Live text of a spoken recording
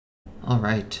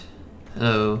Alright,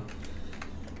 hello.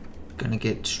 Gonna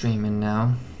get streaming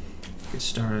now. Get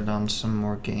started on some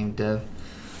more game dev.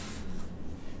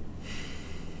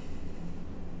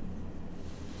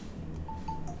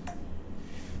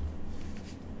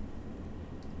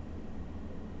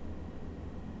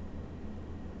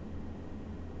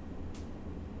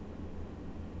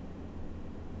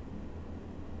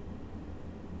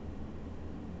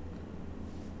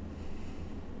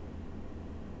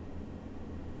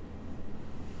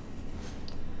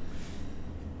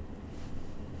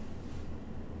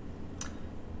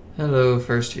 Hello,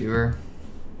 first viewer.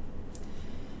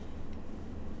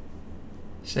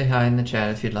 Say hi in the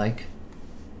chat if you'd like.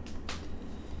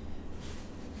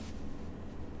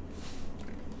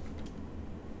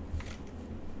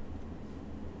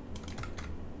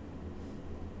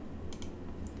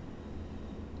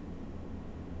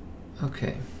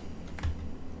 Okay.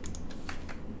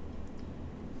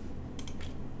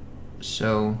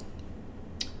 So,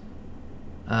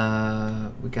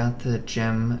 we got the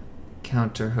gem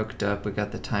counter hooked up, we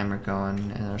got the timer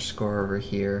going and our score over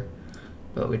here,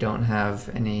 but we don't have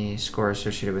any score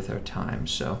associated with our time,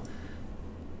 so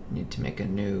we need to make a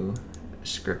new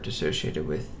script associated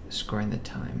with scoring the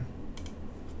time.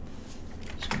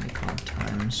 It's going to be called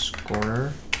time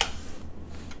scorer.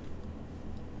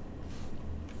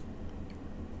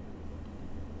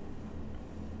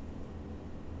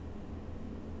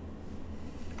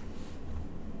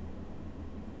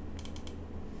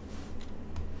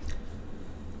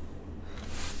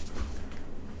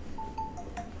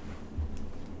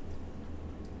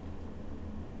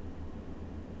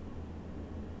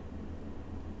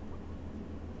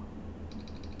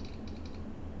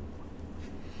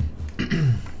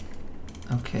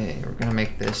 Okay, we're going to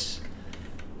make this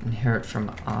inherit from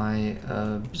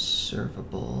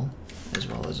iObservable as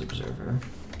well as observer.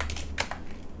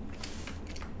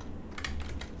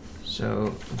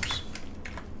 So, oops.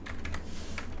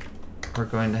 We're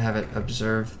going to have it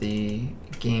observe the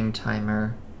game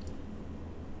timer,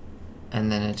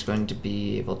 and then it's going to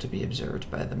be able to be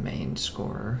observed by the main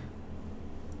scorer.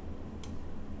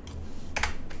 I'm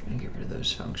going to get rid of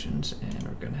those functions, and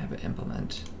we're going to have it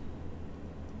implement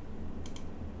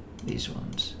these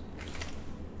ones.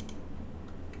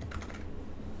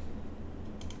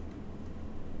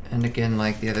 And again,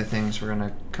 like the other things, we're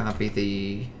going to copy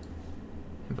the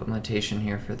implementation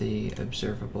here for the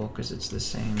observable because it's the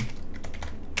same.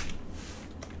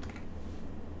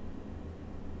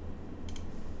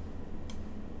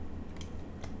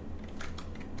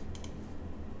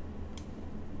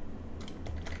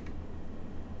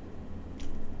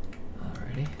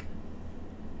 Alrighty.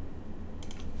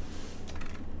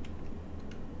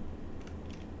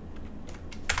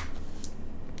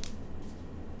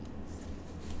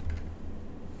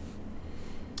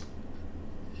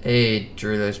 Hey,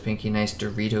 Doritos Pinky, nice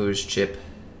Doritos chip.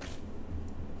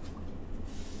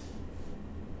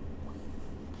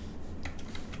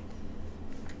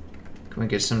 Can we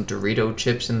get some Dorito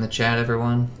chips in the chat,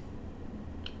 everyone?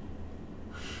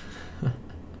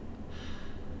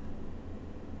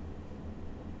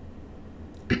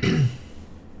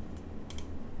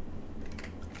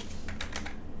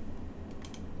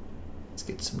 Let's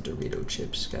get some Dorito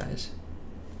chips, guys.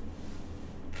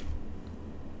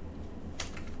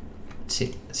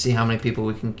 See how many people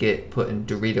we can get putting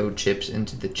Dorito chips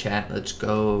into the chat. Let's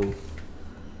go.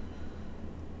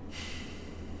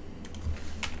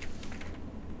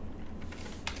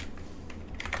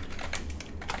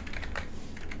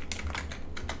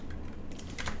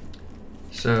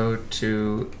 So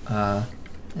to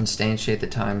instantiate the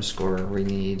time scorer, we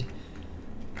need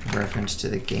reference to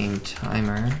the game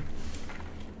timer.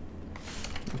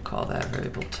 We'll call that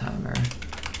variable timer.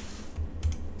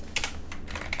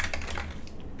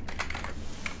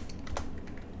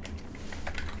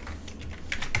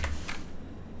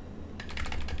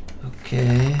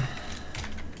 Okay.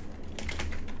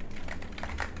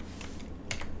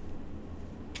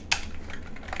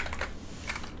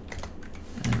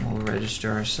 And we'll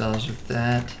register ourselves with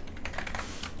that.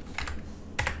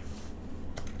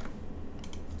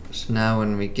 So now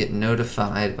when we get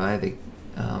notified by the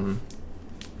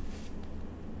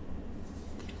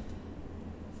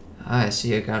I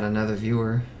see I got another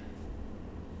viewer.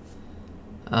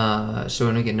 So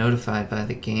when we get notified by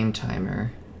the game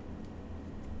timer,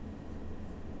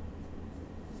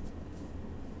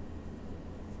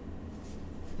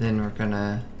 then we're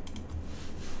gonna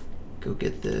go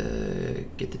get the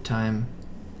time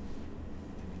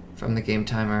from the game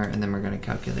timer, and then we're gonna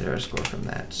calculate our score from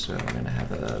that. So we're gonna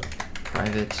have a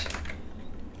private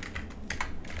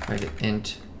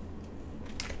int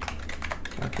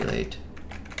calculate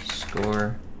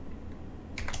score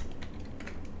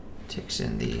Ticks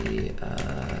in the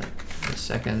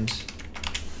seconds.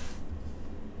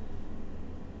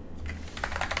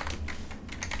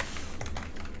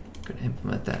 Gonna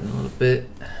implement that in a little bit.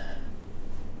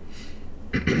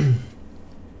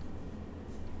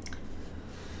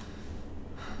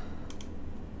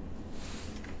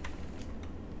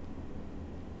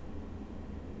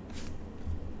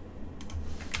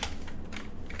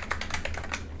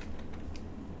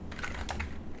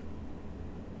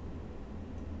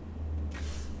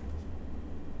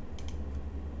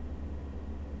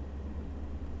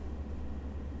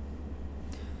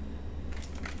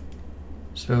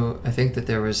 So I think that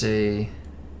there was an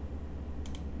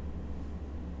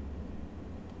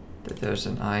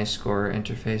iScore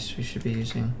interface we should be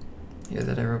using here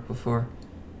that I wrote before.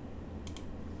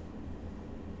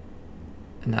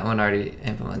 And that one already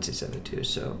implements these other two,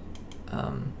 so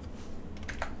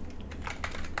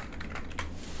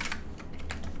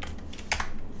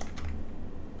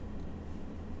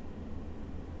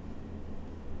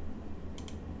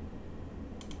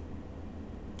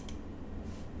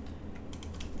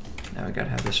now we gotta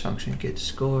have this function get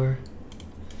score.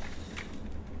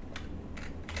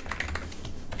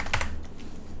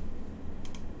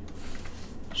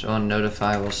 So on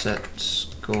notify, we'll set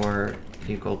score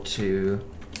equal to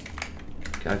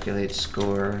calculate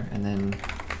score, and then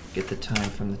get the time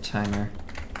from the timer.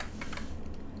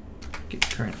 Get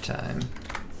current time.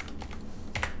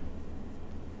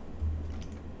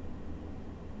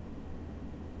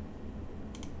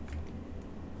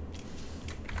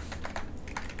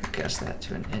 Guess that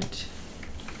to an int.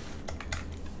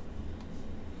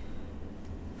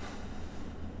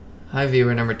 Hi,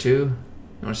 viewer number 2. You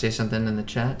want to say something in the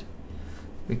chat?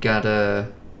 We got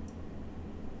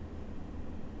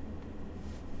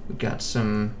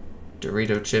some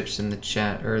Dorito chips in the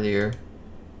chat earlier.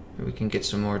 We can get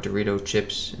some more Dorito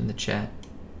chips in the chat.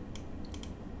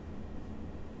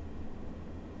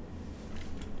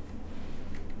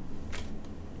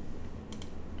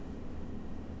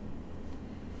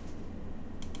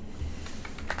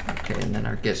 Okay, and then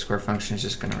our get score function is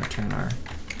just going to return our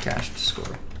cached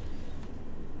score.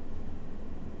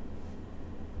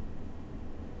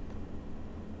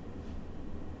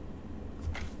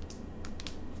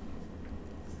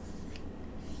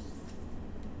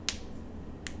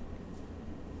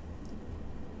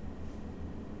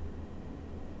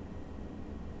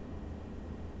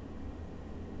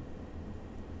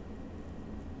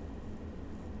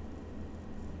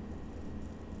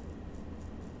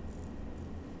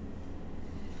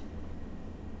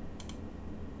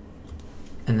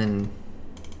 And then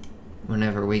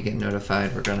whenever we get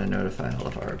notified, we're going to notify all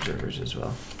of our observers as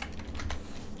well.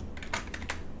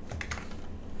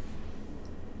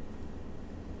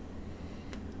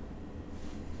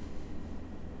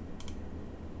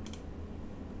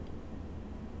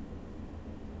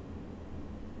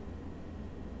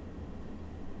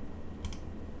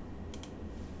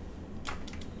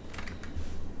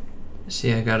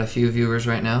 See, I got a few viewers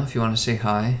right now. If you want to say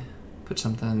hi, put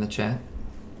something in the chat.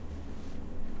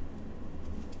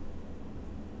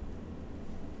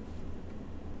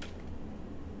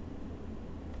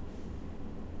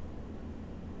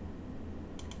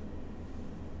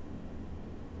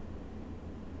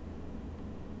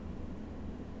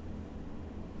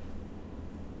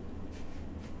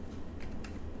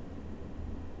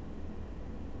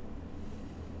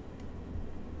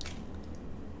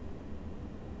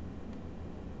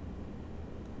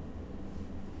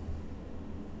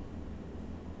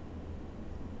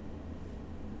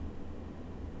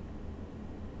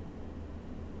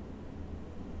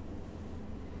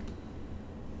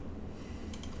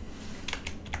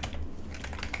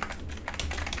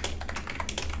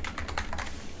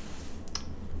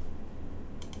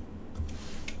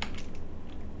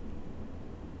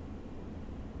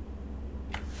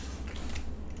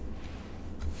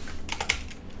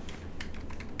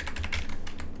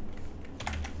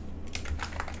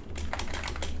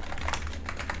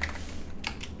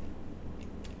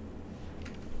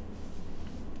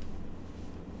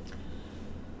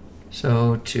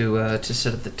 So to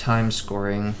set up the time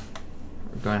scoring,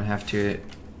 we're going to have to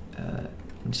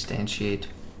instantiate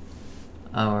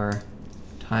our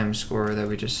time scorer that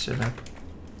we just set up.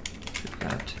 We've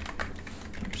got,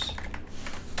 oops,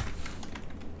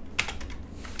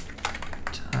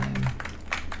 time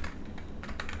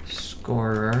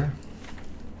scorer.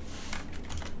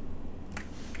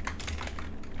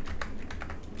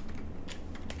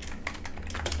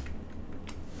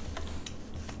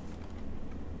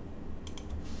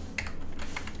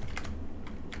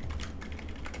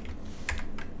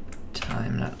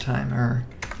 Timer,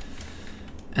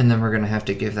 and then we're going to have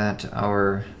to give that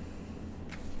our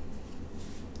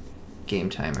game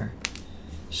timer.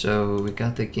 So we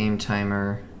got the game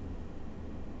timer.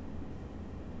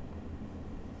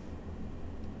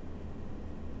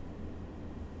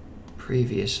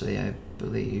 Previously, I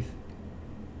believe.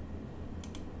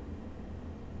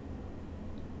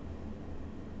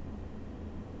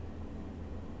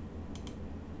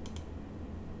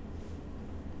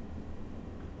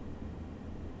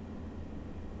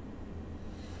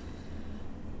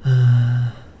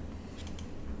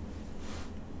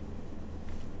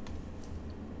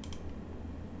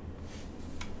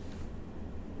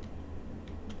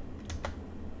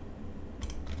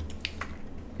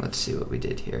 Let's see what we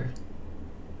did here.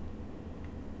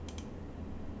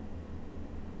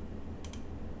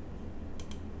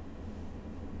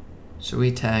 So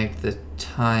we tagged the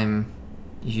time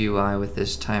UI with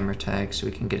this timer tag so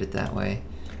we can get it that way,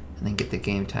 and then get the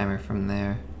game timer from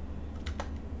there.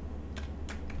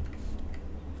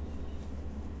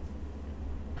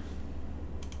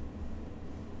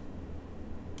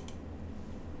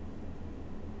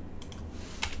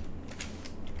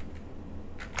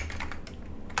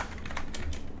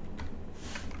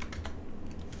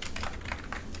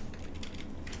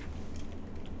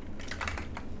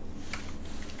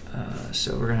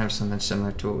 So we're gonna have something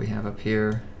similar to what we have up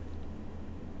here.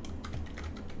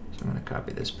 So I'm gonna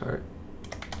copy this part.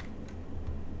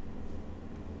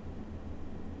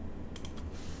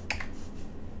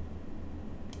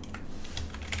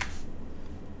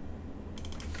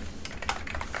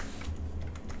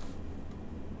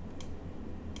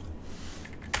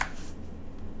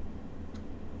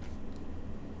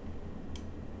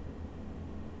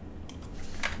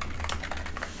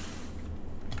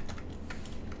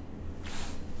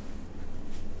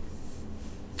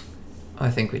 I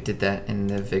think we did that in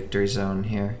the victory zone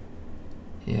here.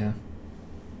 Yeah.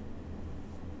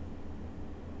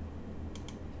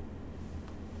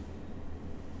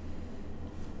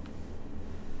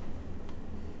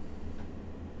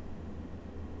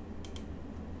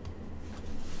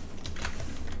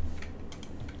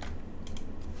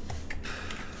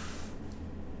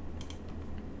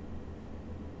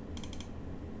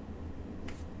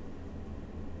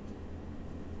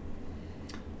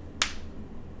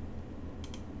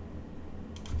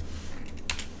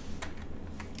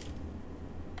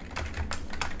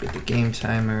 Get the game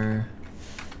timer.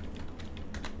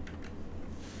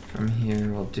 From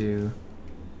here we'll do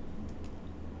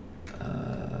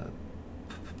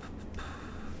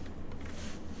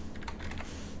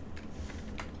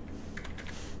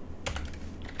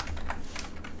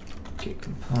get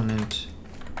component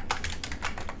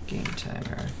game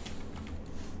timer.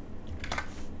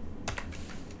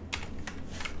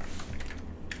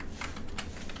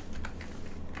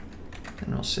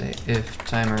 And we'll say if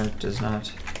timer does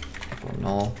not equal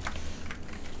null,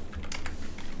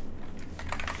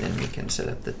 then we can set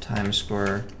up the time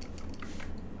scorer.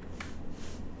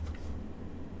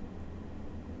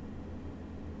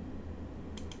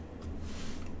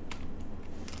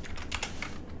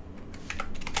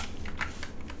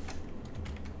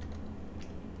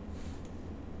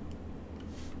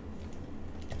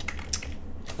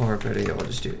 Or better yet, we'll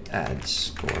just do add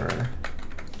scorer.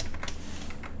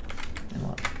 And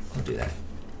we'll do that.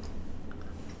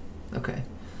 Okay,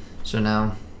 so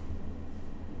now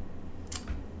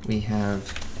we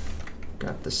have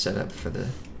got the setup for the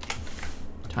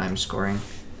time scoring.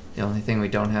 The only thing we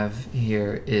don't have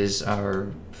here is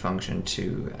our function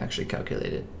to actually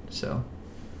calculate it. So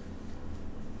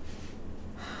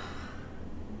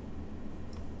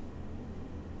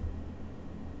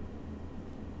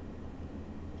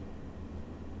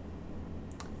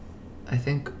I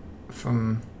think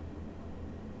from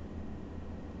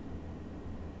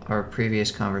our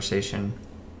previous conversation,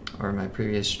 or my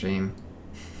previous stream,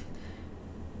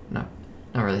 not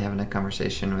really having a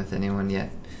conversation with anyone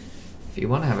yet. If you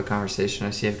want to have a conversation, I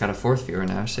see I've got a fourth viewer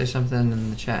now. Say something in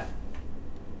the chat.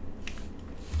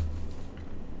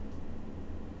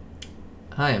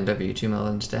 Hi, I'm W2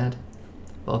 Melon's dad.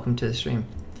 Welcome to the stream.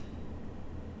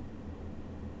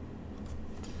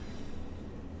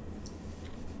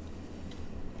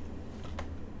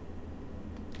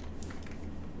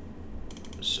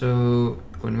 So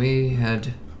when we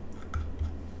had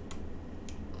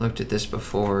looked at this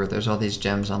before, there's all these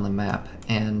gems on the map,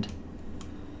 and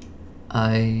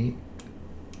I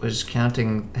was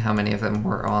counting how many of them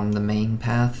were on the main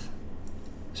path,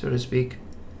 so to speak,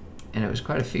 and it was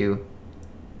quite a few.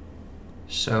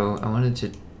 So I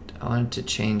wanted to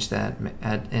change that,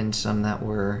 add in some that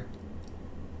were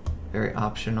very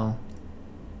optional.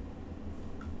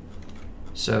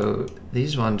 So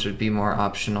these ones would be more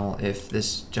optional if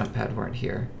this jump pad weren't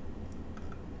here.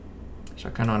 So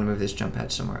I kind of want to move this jump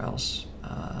pad somewhere else.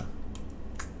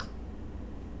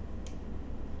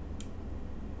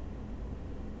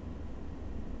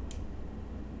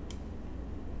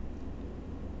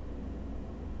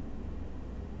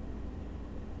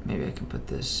 Maybe I can put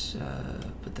this,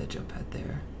 put that jump pad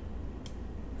there,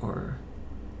 or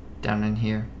down in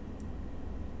here.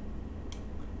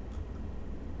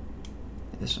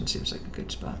 This one seems like a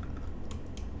good spot.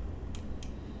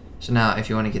 So now if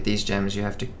you want to get these gems, you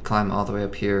have to climb all the way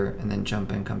up here and then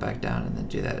jump and come back down and then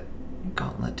do that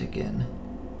gauntlet again.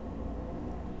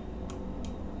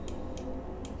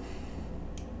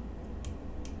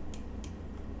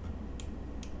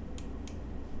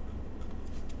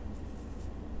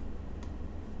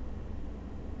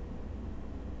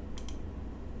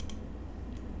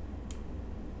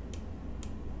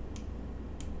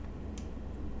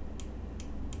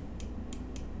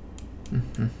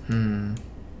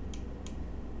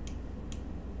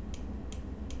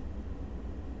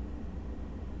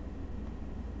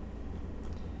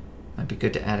 Might be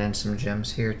good to add in some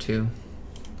gems here too.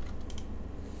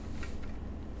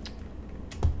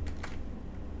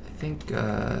 I think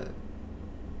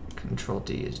Control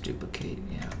D is duplicate,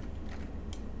 yeah.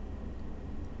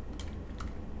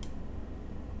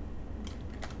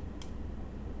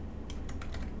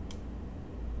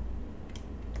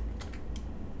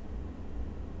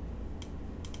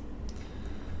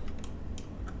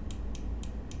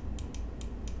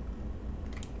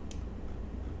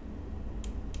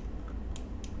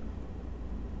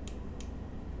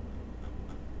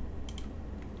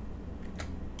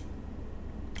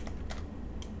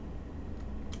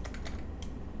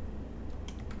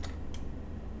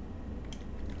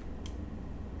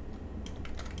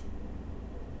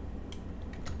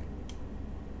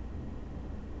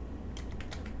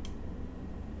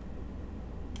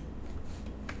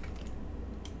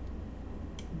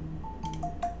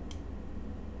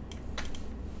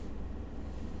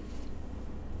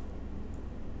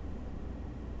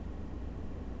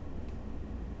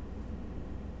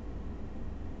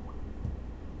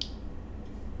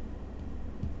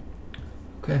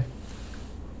 Okay.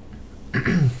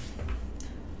 I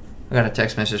got a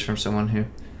text message from someone who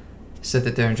said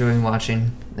that they're enjoying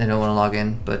watching. They don't want to log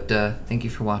in, but thank you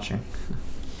for watching.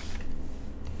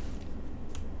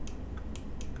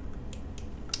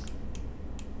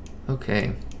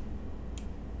 Okay.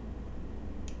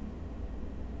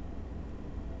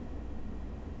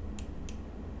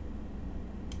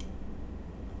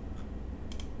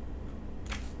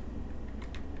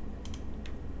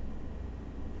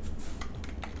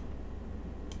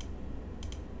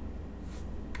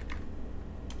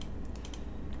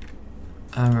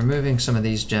 I'm removing some of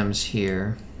these gems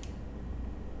here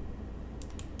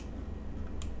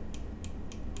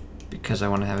because I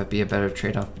want to have it be a better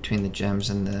trade-off between the gems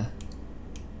and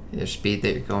the speed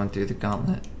that you're going through the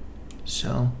gauntlet.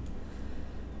 So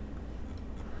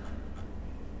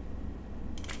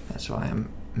that's why I'm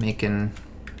making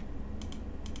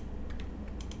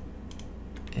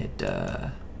it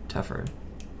tougher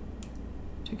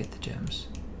to get the gems.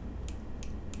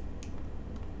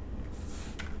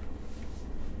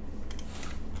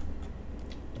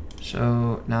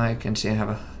 So now I can see I have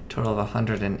a total of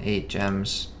 108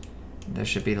 gems. There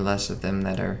should be less of them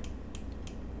that are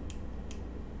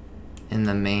in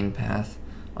the main path,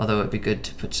 although it'd be good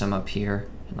to put some up here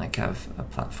and like have a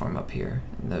platform up here,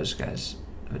 and those guys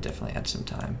would definitely add some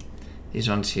time. These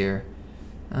ones here,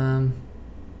 I'm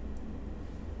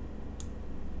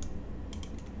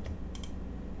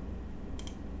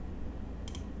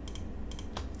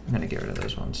gonna get rid of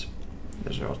those ones.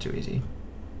 Those are all too easy.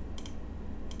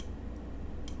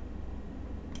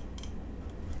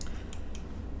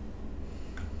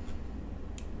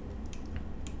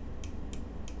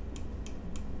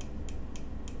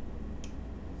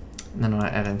 And then I want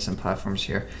to add in some platforms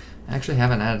here. I actually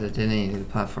haven't added any of the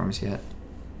platforms yet.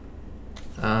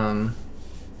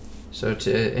 So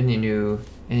to any new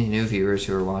viewers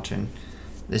who are watching,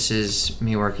 this is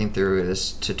me working through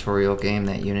this tutorial game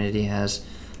that Unity has.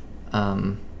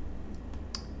 I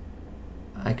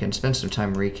can spend some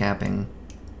time recapping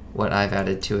what I've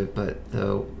added to it, but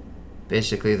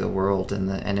basically the world and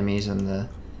the enemies and the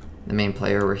main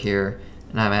player were here,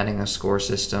 and I'm adding a score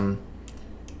system.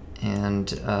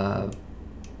 And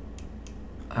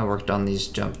I worked on these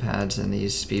jump pads and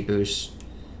these speed boosts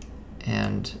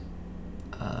and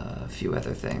a few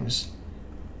other things.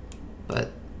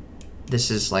 But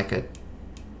this is like a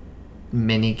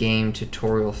mini game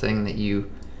tutorial thing that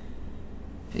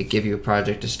it give you a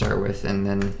project to start with, and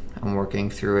then I'm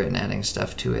working through it and adding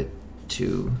stuff to it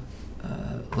to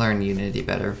learn Unity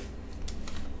better.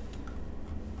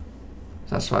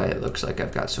 That's why it looks like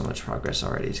I've got so much progress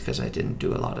already, is because I didn't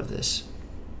do a lot of this.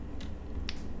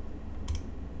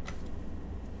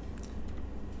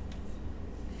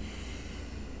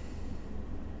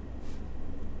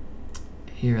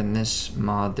 Here in this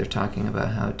mod, they're talking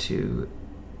about how to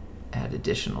add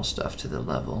additional stuff to the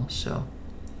level. So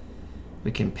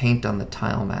we can paint on the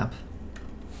tile map.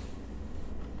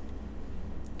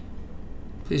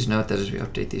 Please note that as we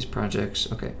update these projects,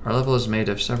 okay, our level is made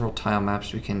of several tile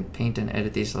maps. We can paint and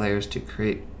edit these layers to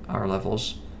create our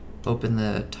levels. Open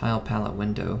the tile palette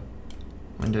window,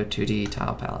 window 2D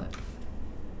tile palette.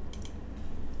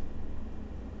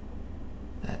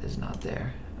 That is not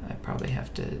there. I probably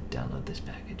have to download this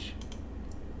package.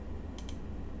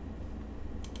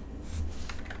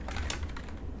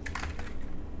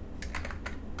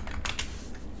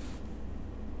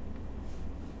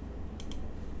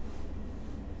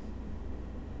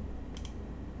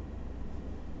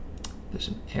 There's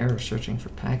an error searching for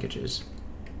packages.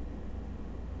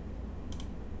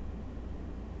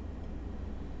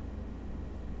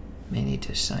 May need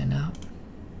to sign up.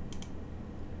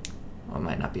 Or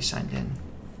might not be signed in.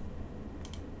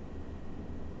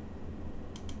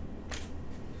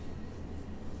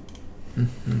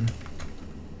 Mm-hmm.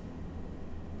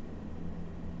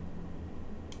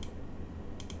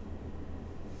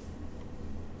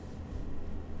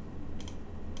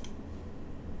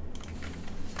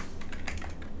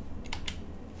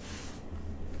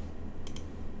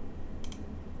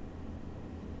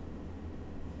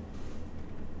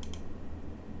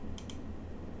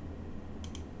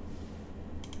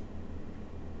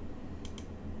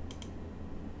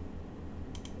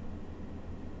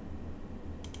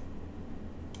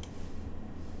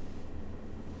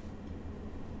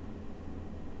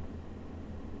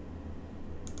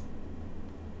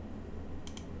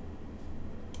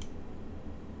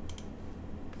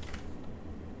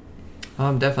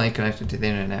 I'm definitely connected to the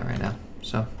internet right now,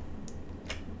 so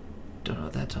don't know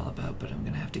what that's all about, but I'm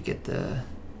gonna have to get the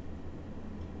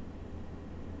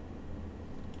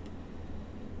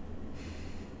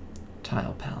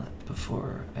tile palette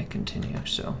before I continue.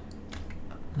 So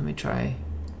let me try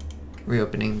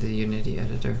reopening the Unity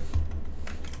editor.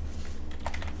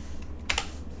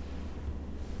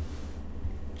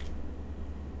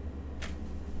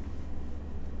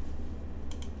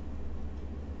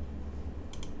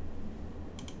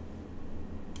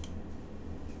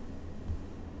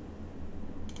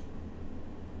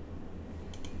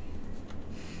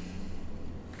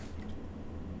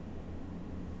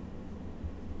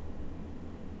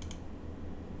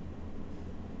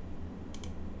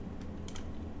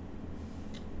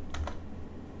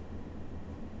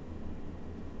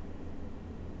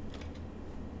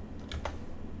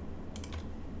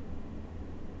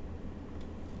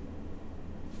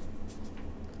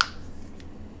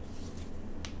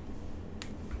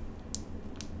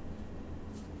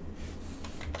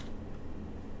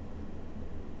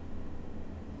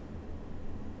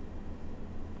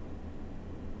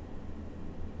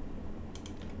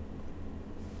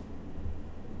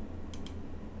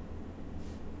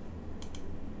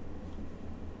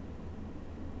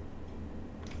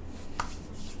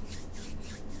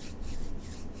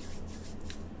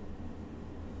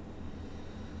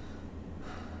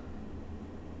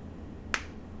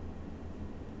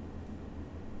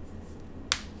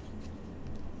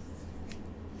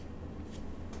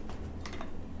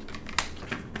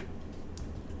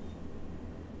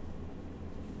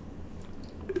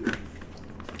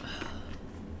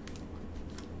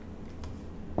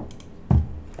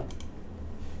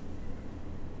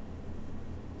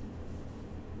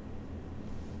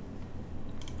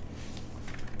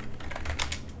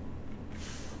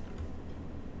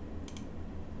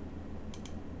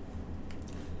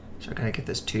 So I gotta get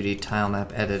this 2D tile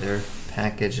map editor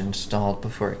package installed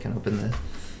before I can open the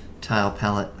tile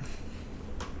palette.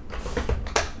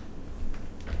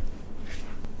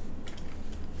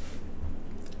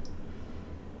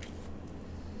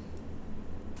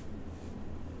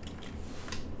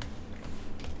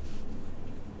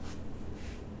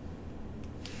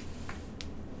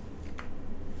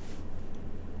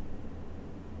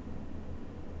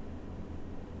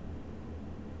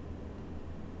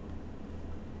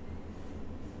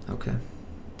 Okay.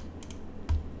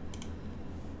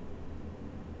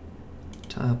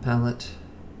 Tile palette.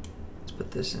 Let's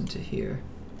put this into here.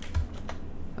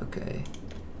 Okay.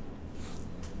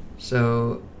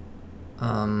 So,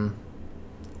 hold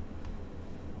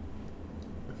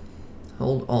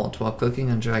Alt while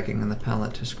clicking and dragging on the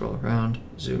palette to scroll around.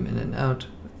 Zoom in and out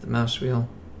with the mouse wheel.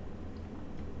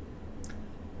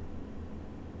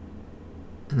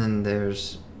 And then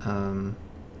there's a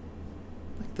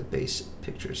the base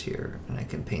pictures here, and I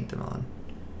can paint them on.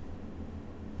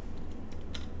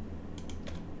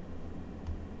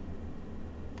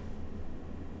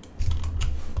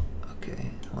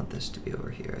 Okay, I want this to be over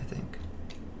here, I think.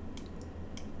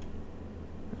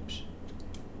 Oops.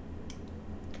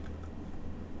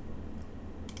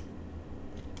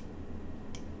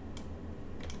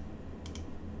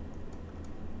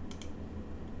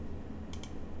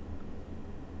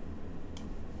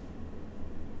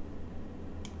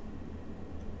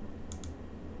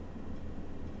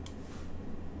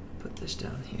 Put this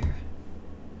down here.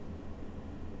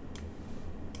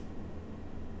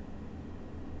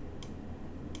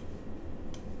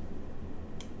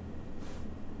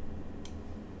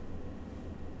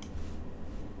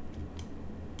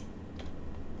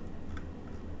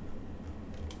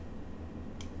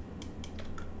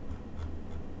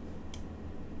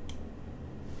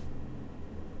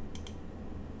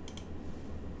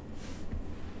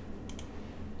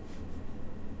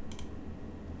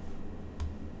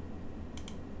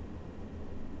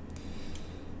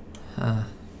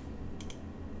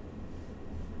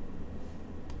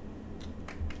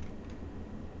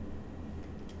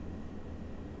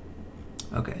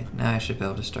 Okay, now I should be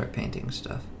able to start painting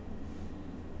stuff.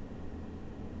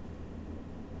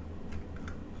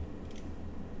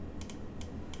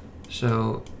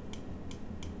 So,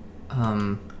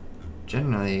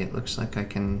 generally it looks like I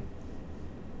can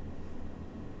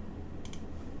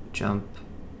jump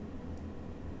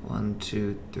 1,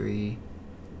 2, 3,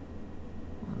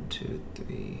 1, 2,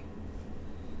 3.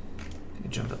 I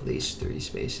can jump at least 3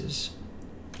 spaces.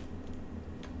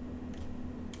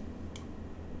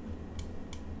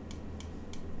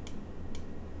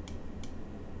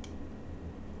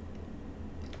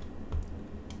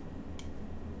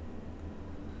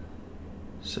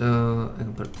 So I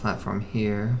can put a platform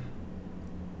here.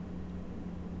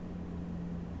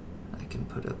 I can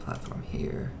put a platform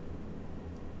here.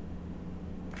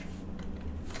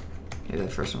 Maybe the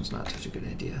first one's not such a good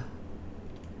idea.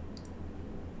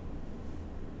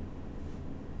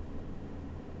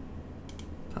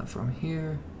 Platform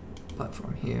here,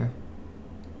 platform here.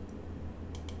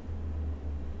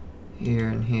 Here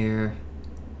and here.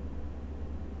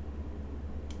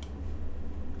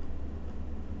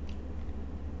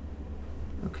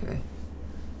 Okay,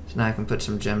 so now I can put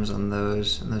some gems on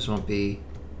those, and those won't be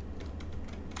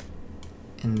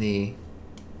in the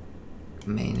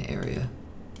main area.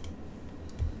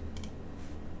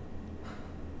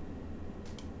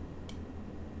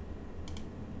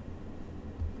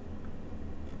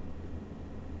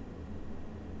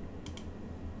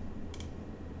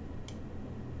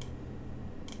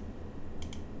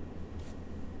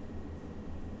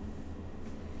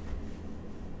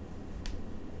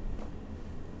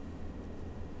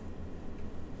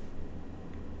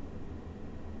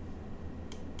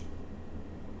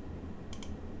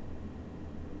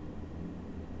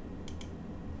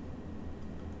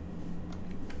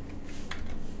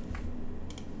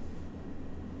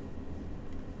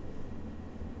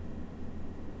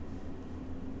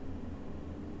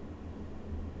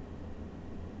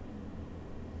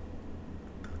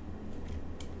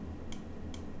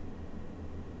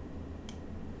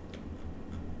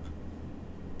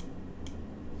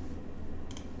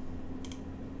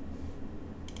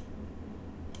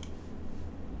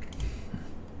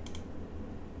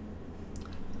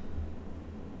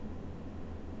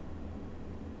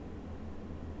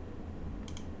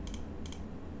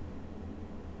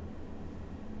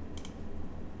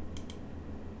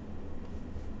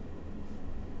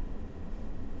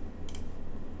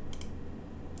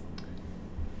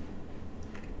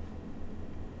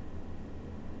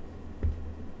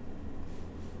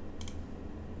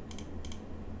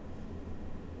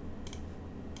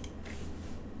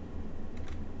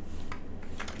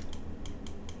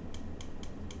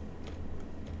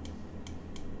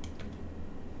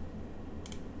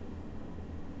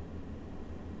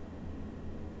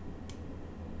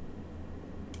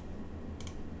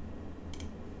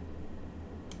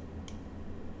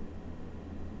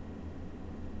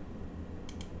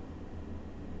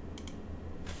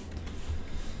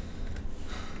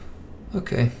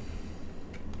 Okay.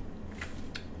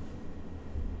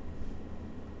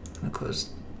 I'm gonna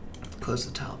close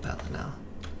the tile palette now.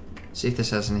 See if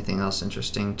this has anything else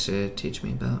interesting to teach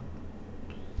me about.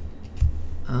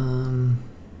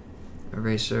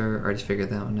 Eraser, already figured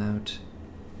that one out.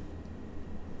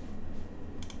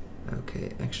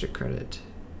 Okay, extra credit.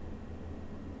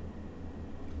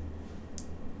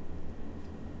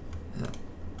 Yeah.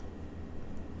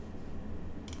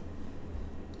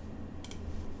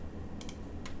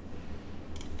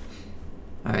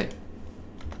 Alright.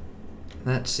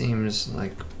 that seems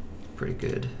like pretty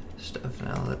good stuff.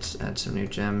 Now let's add some new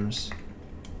gems.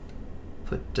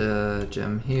 Put a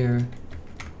gem here,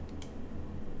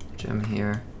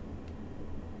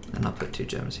 and I'll put 2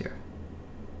 gems here.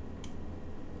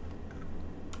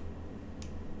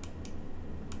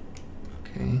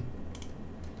 Okay.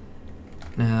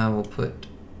 Now we'll put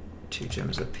 2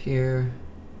 gems up here.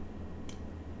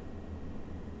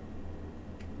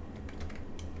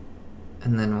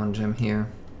 And then 1 gem here.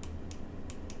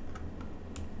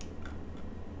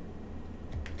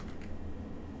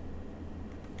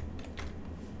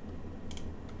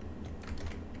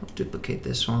 I'll duplicate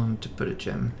this one to put a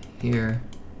gem here,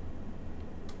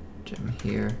 gem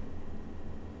here,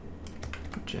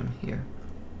 gem here.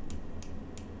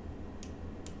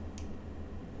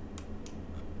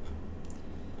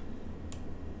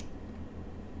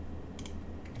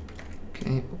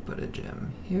 Okay, we'll put a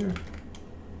gem here,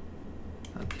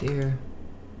 up here,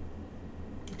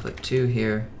 we'll put 2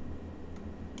 here,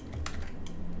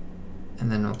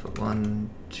 and then we'll put 1,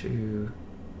 2,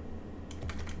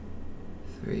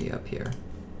 3 up here.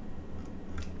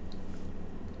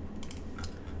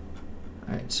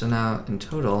 Alright, so now in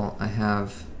total I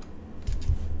have,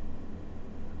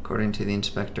 according to the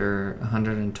inspector,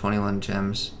 121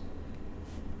 gems.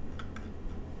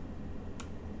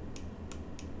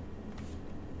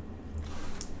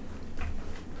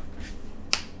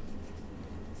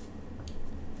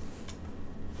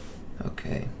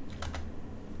 Okay.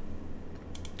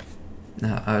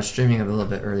 Now, I was streaming a little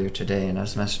bit earlier today and I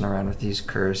was messing around with these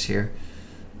curves here.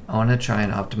 I want to try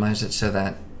and optimize it so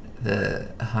that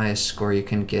the highest score you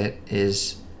can get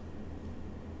is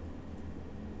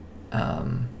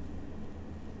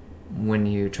when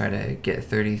you try to get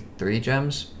 33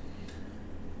 gems.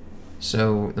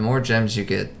 So the more gems you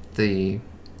get, the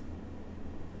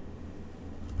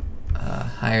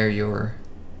higher your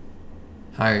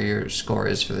score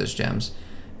is for those gems.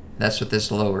 That's what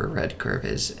this lower red curve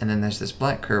is. And then there's this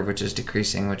black curve which is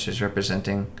decreasing, which is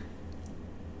representing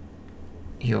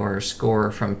your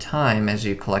score from time as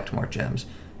you collect more gems.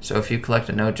 So if you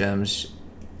collect no gems,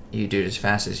 you do it as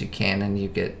fast as you can and you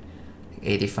get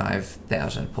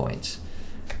 85,000 points.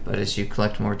 But as you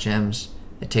collect more gems,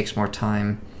 it takes more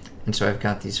time. And so I've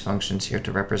got these functions here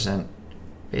to represent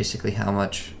basically how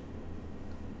much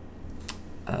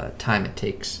time it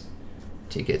takes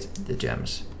to get the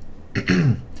gems.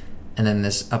 And then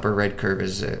this upper red curve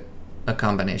is a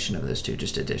combination of those two,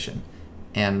 just addition.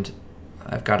 And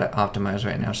I've got it optimized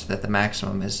right now so that the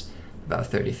maximum is about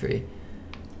 33.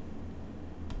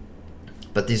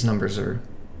 But these numbers are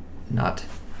not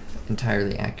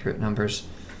entirely accurate numbers.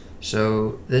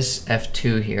 So this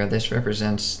F2 here, this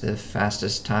represents the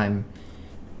fastest time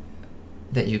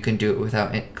that you can do it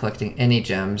without collecting any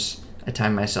gems. I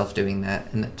time myself doing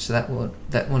that, and so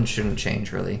that one shouldn't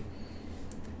change really.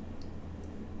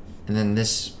 And then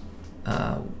this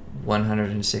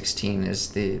 116 is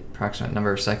the approximate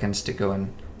number of seconds to go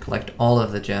and collect all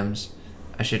of the gems.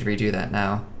 I should redo that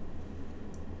now.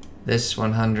 This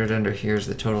 100 under here is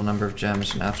the total number of gems,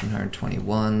 so now it's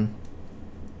 121.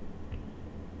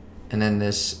 And then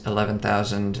this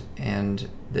 11,000 and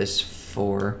this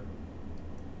 4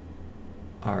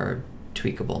 are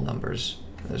tweakable numbers.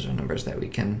 Those are numbers that we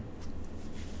can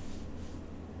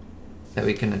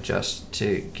adjust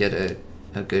to get a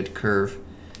good curve,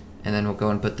 and then we'll go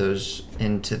and put those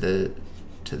into the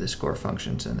score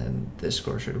functions, and then this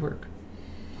score should work.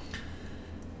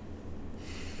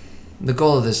 The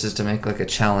goal of this is to make like a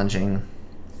challenging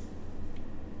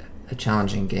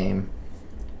game,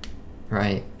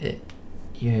 right? If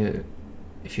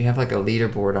you have like a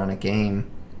leaderboard on a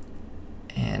game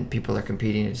and people are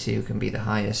competing to see who can be the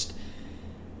highest,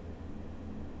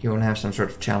 you want to have some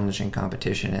sort of challenging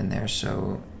competition in there.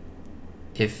 So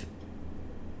if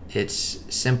it's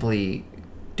simply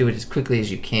do it as quickly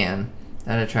as you can,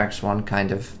 that attracts one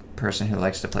kind of person who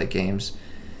likes to play games,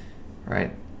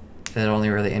 right? That only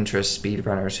really interests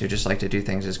speedrunners who just like to do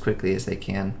things as quickly as they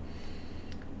can.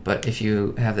 But if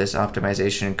you have this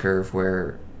optimization curve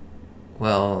where,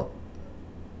 well,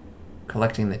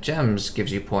 collecting the gems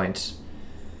gives you points,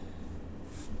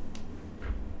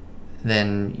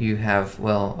 then you have,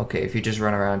 well, okay, if you just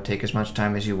run around, take as much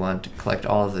time as you want, collect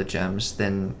all of the gems,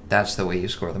 then that's the way you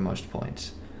score the most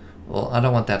points. Well, I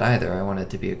don't want that either. I want it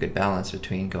to be a good balance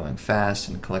between going fast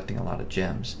and collecting a lot of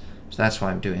gems. So that's why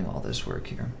I'm doing all this work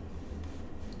here.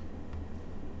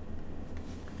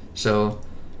 So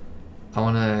I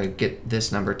want to get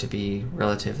this number to be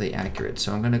relatively accurate.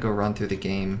 So I'm going to go run through the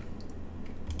game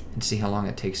and see how long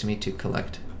it takes me to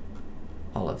collect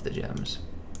all of the gems.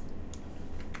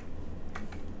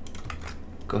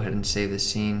 Go ahead and save this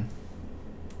scene.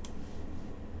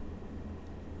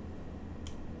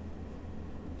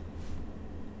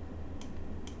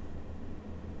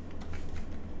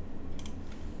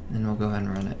 we'll go ahead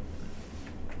and run it.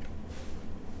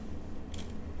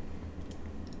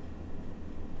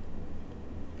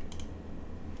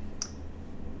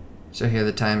 So here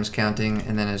the time's counting,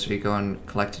 and then as we go and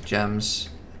collect gems,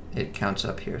 it counts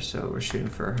up here. So we're shooting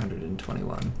for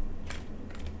 121.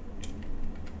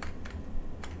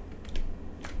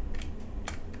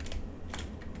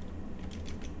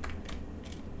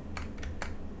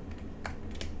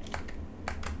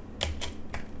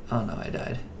 Oh no, I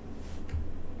died.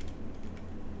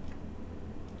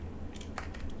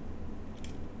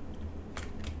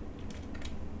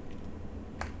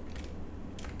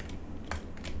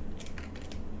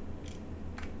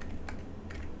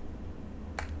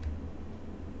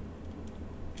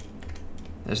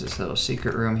 There's this little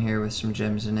secret room here with some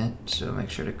gems in it, so make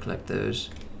sure to collect those.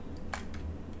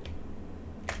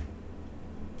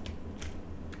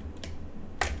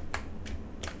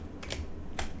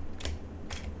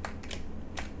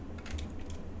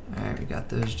 Alright, we got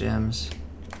those gems.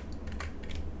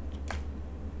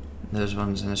 Those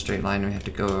ones in a straight line we have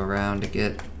to go around to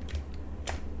get.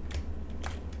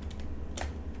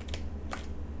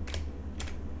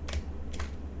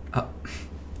 Oh.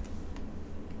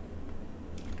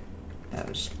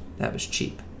 That was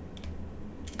cheap.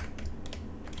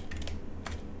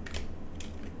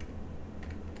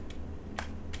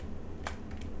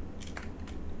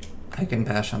 I can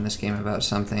bash on this game about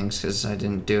some things because I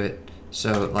didn't do it.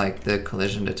 So, like, the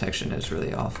collision detection is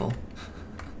really awful.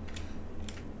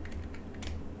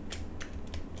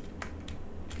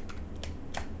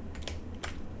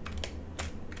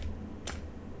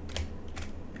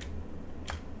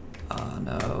 Oh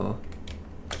no.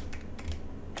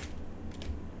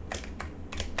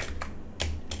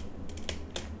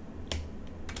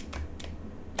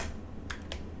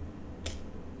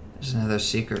 There's another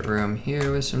secret room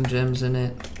here with some gems in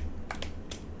it.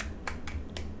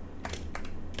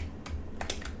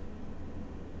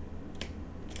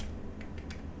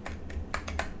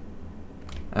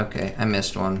 Okay, I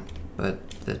missed one, but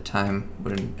the time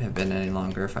wouldn't have been any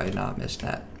longer if I had not missed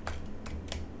that.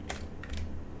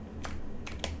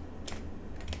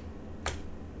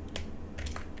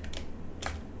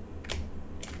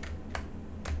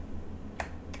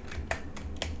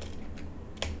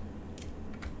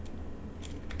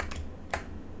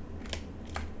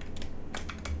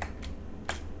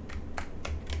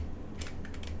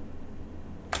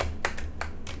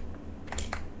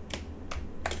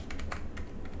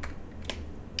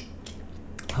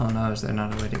 Oh no, is there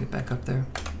not a way to get back up there?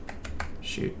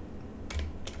 Shoot.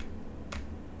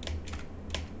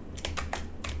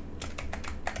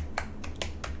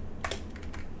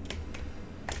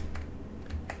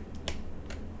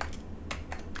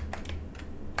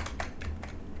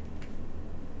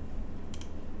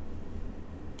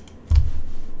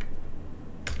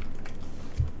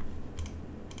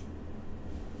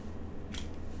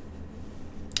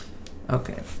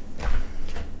 Okay.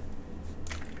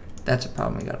 That's a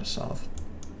problem we gotta solve.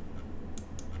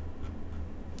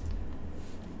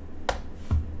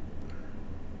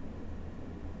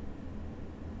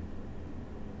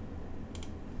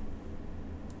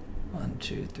 One,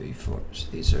 two, three, four. So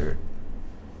these are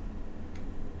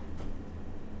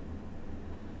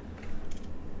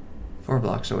four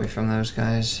blocks away from those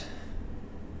guys,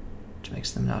 which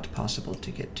makes them not possible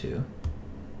to get to.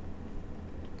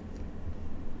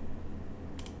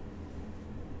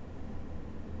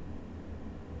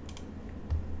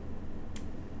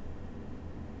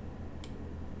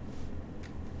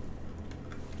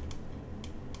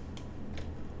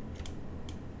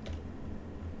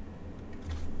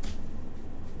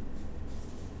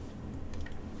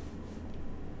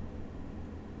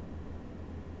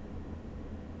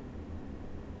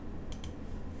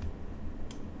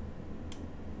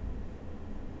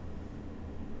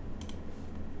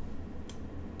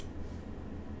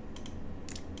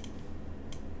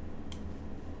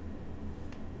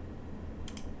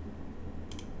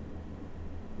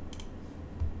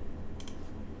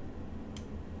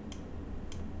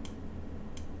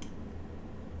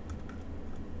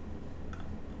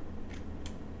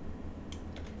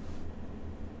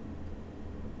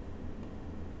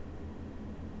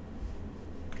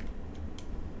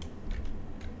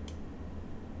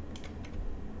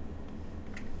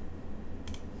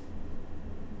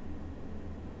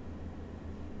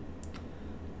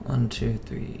 One, two,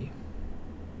 three.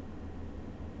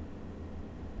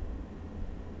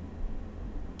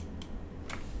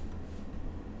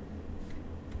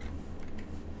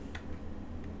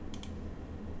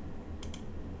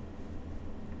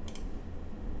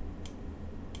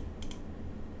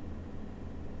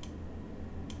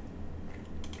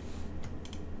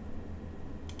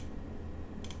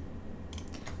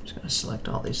 Just gonna select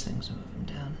all these things and move them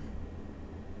down.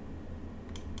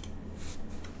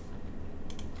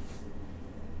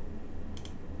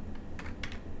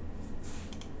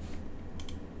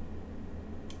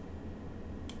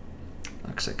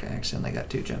 Looks like I accidentally got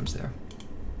 2 gems there.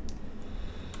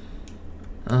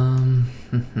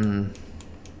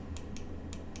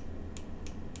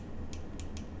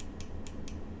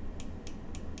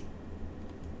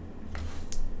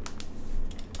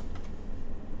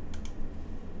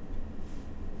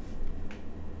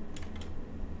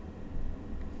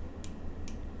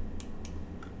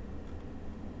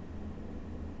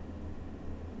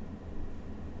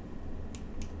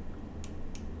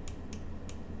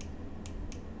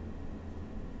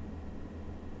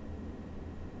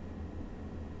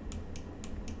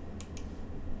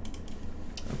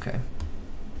 Okay.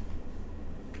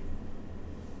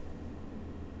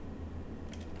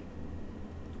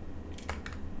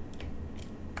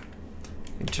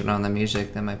 You can turn on the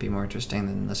music. That might be more interesting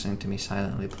than listening to me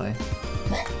silently play.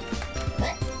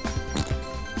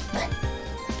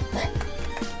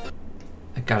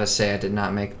 I gotta say, I did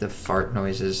not make the fart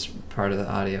noises part of the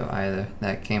audio either.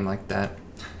 That came like that.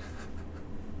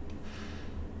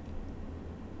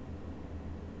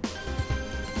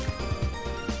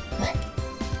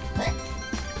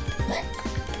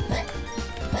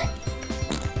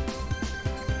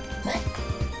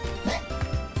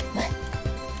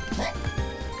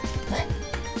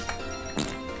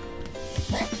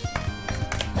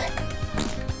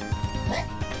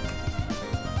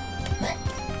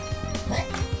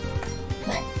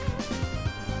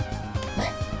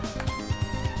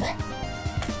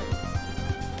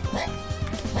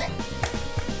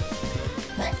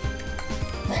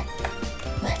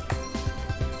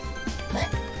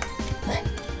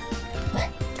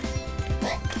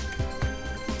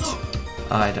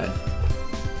 Oh, I died.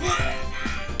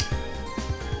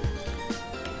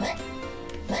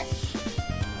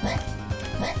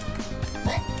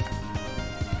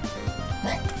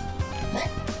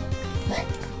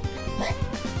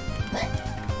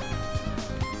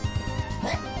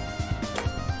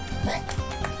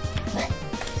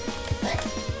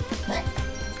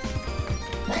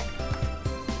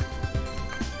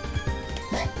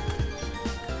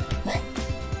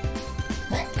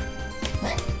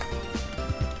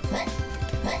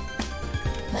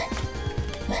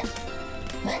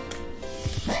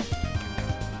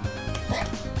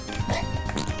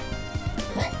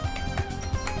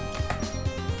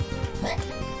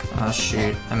 Oh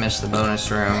shoot, I missed the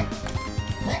bonus room.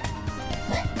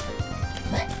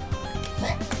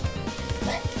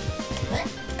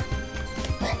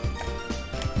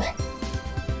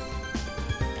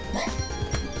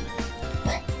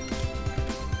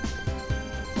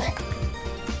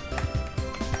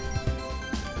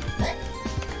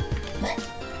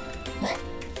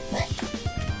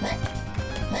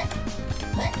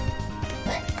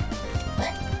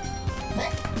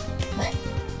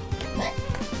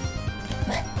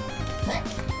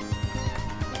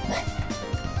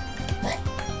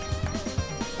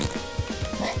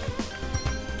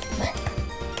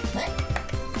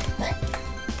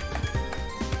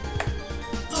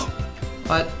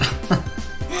 What?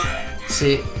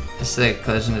 See, it's the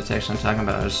collision detection I'm talking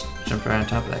about. I just jumped right on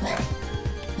top of that guy.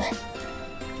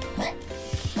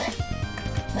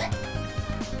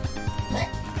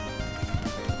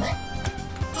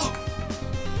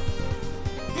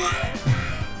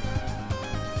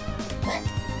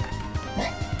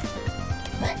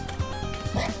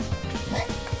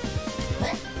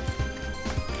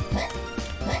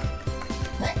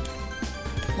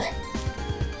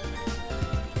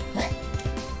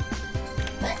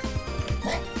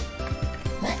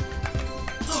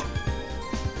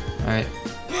 Alright.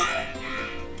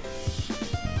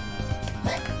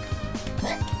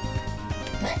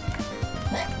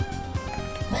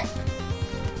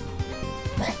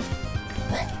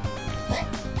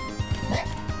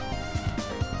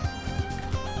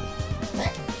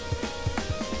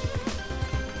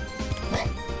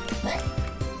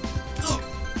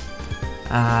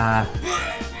 Alright,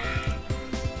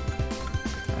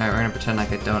 we're gonna pretend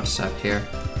like I don't suck here.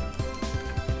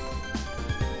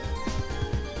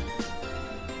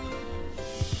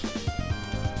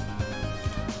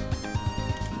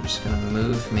 I'm just gonna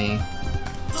move me.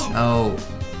 Oh.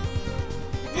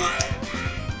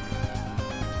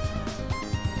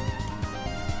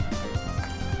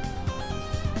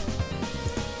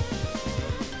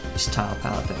 This tile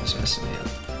palette thing's messing me up.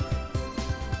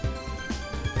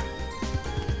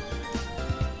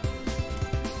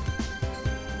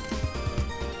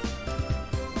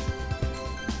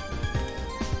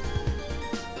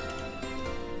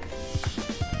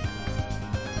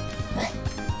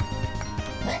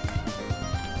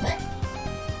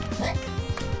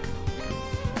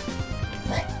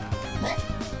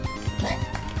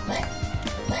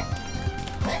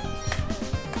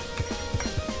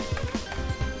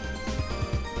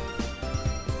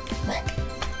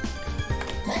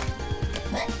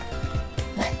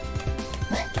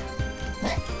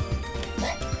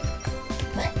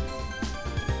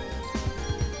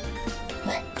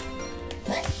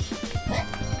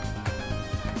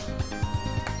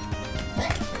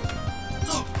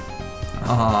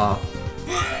 Aw.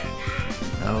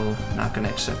 No, not gonna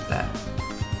accept that.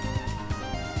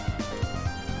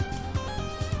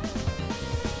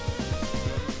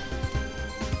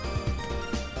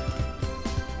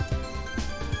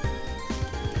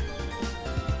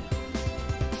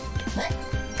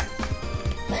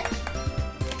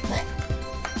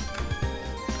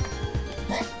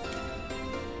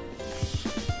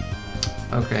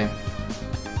 Okay,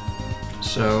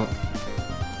 so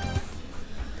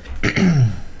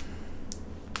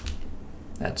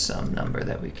that's some number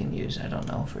that we can use. I don't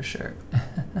know for sure.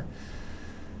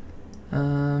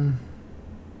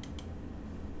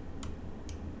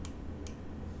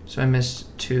 So I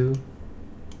missed 2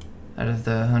 out of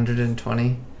the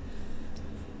 120.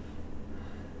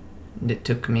 And it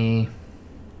took me,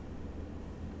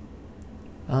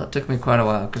 well, it took me quite a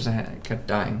while because I kept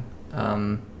dying.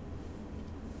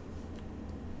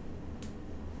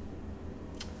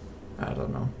 I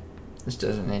don't know. This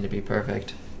doesn't need to be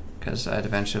perfect because I'd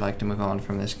eventually like to move on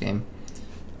from this game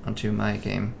onto my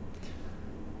game.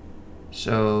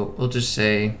 So we'll just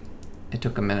say it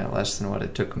took a minute less than what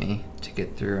it took me to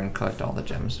get through and collect all the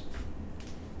gems.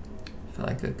 I feel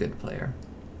like a good player.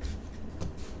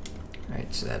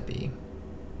 Alright, so that'd be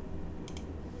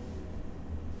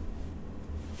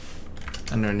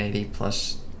 180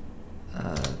 plus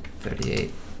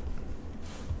 38.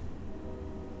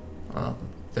 Well,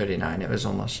 39, it was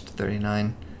almost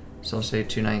 39. So I'll say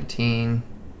 219.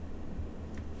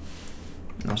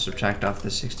 And I'll subtract off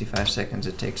the 65 seconds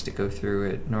it takes to go through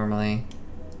it normally.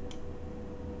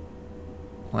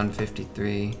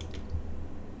 153.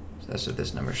 So that's what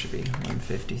this number should be,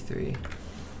 153.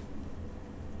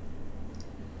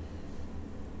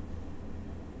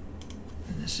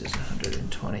 And this is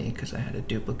 120 because I had a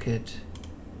duplicate.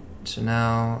 So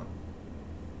now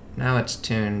it's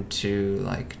tuned to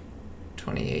like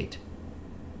 28.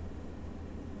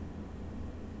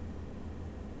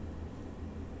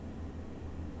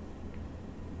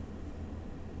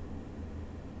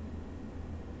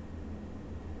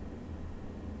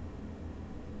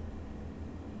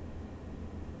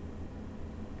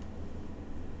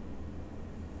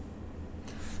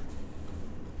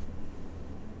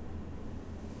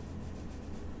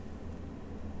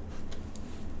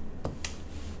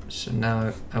 So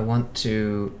now I want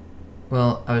to,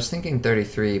 well, I was thinking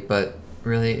 33, but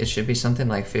really it should be something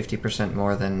like 50%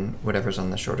 more than whatever's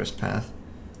on the shortest path.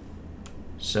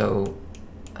 So,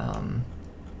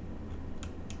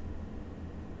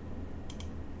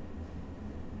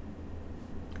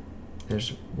 there's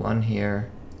 1 here,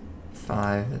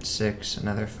 5, that's 6,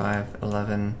 another 5,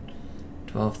 11,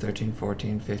 12, 13,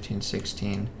 14, 15,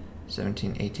 16,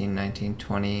 17, 18, 19,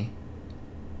 20,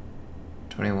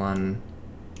 21,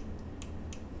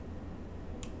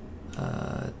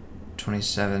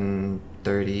 27,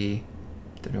 30,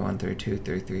 31, 32,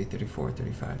 33, 34,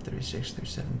 35, 36,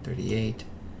 37, 38,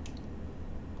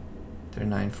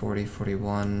 39, 40,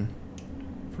 41,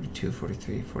 42,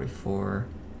 43, 44.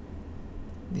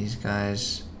 These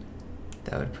guys,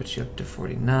 that would put you up to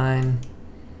 49.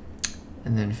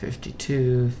 And then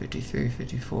 52, 53,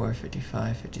 54,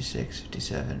 55, 56,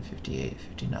 57, 58,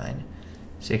 59,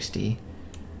 60.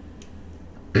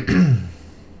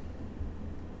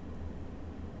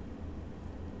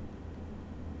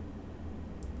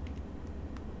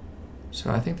 So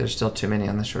I think there's still too many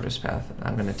on the shortest path.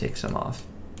 I'm going to take some off.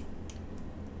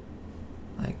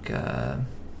 Like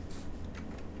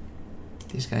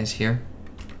these guys here.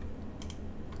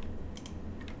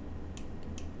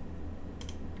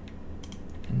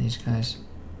 And these guys.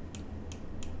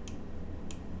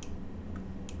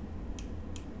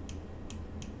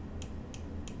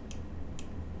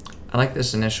 I like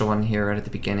this initial one here right at the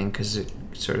beginning because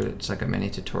it's like a mini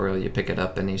tutorial. You pick it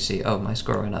up and you see, oh, my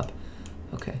score went up.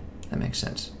 Okay. That makes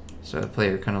sense. So the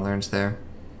player kind of learns there.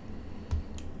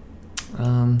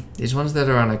 These ones that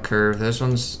are on a curve, those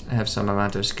ones have some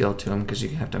amount of skill to them because you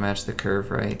have to match the curve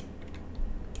right.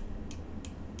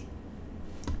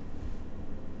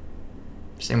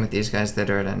 Same with these guys that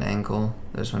are at an angle.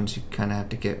 Those ones you kind of have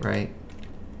to get right.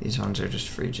 These ones are just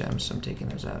free gems, so I'm taking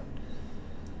those out.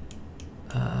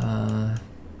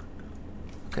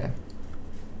 Okay.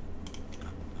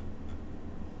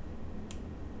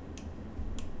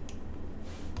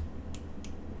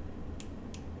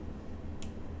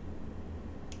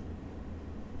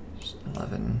 Just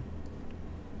 11,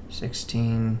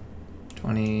 16,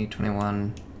 20,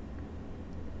 21,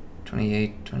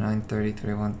 28, 29, 30,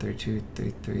 31, 32,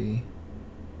 33.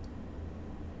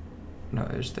 No,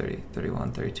 it was 30,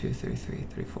 31, 32, 33,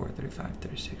 34, 35,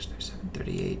 36, 37,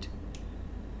 38.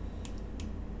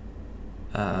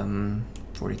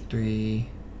 43,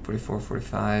 44,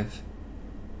 45,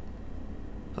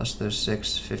 plus those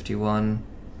 6, 51.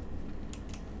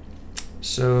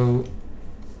 So,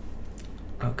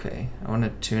 okay, I want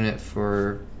to tune it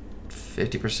for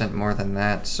 50% more than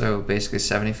that, so basically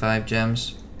 75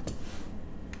 gems.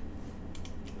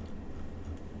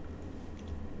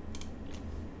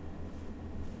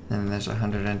 And there's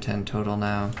 110 total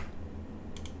now.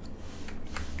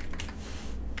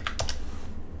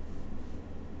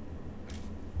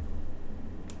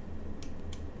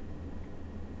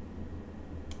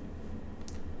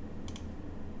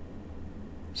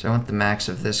 So I want the max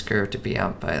of this curve to be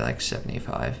out by like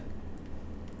 75.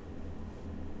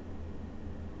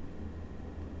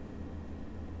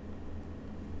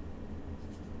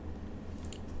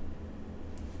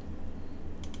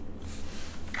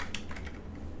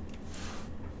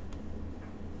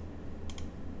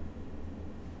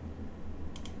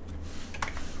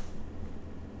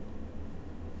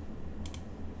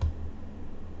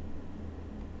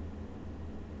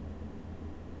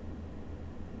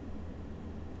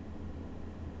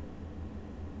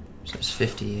 So it's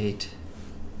 58.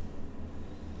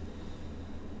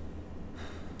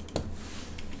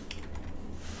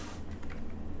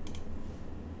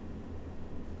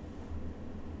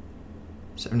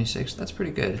 $76, that's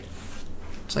pretty good.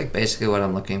 It's like basically what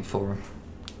I'm looking for.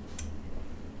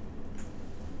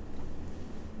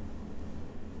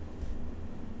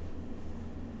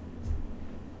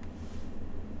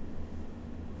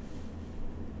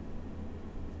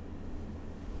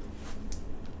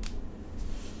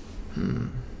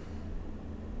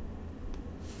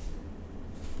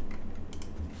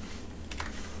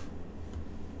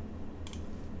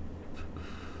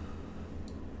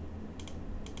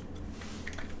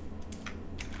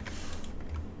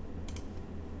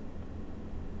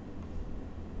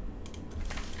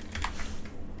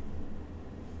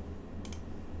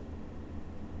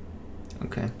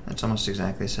 Okay, that's almost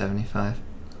exactly 75.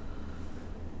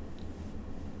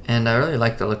 And I really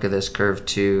like the look of this curve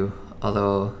too,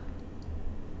 although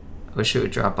I wish it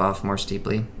would drop off more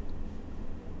steeply.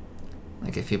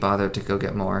 Like if you bothered to go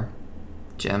get more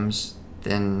gems,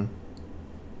 then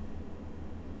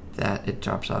that it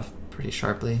drops off pretty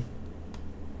sharply.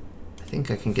 I think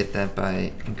I can get that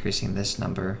by increasing this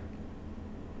number.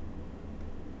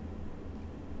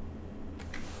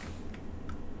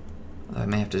 Although I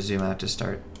may have to zoom out to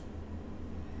start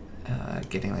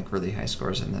getting like really high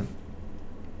scores in them.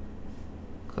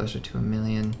 Closer to 1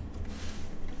 million.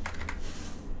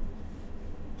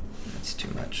 That's too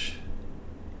much.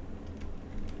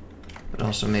 But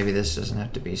also maybe this doesn't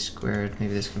have to be squared.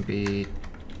 Maybe this can be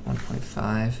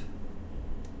 1.5.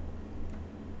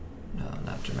 No,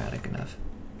 not dramatic enough.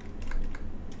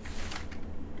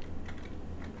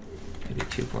 Maybe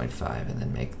 2.5 and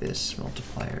then make this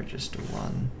multiplier just a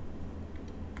 1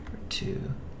 or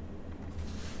 2.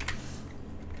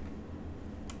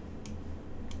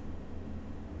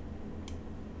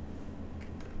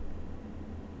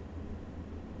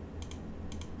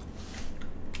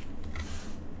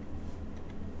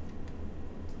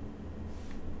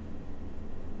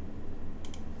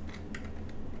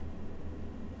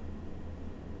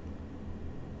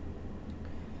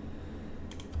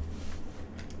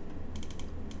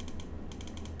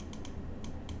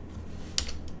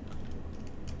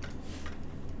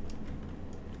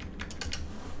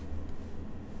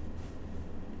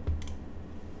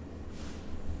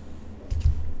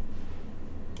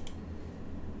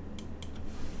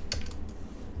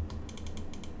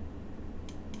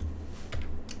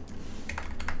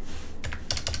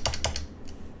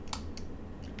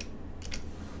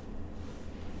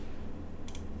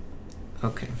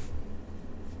 Okay.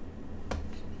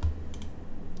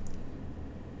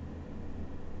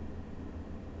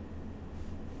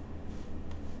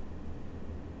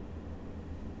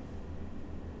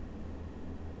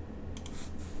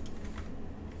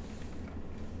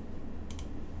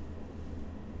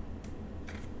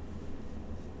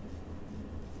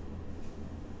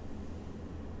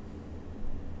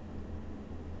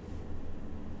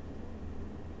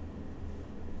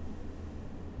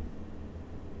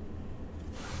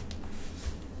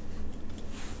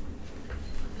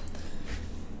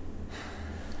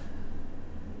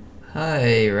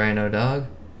 Hi, Rhino Dog.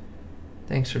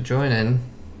 Thanks for joining.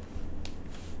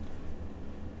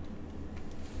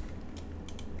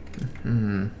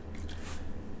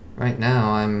 Right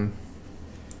now,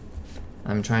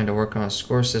 I'm trying to work on a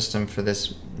score system for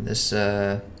this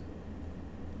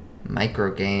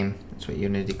micro game. That's what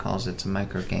Unity calls it. It's a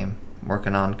micro game. I'm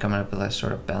working on coming up with a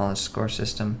sort of balanced score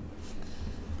system.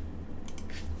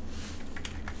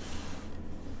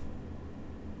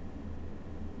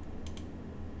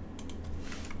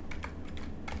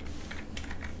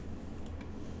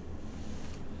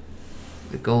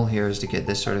 the goal here is to get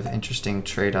this sort of interesting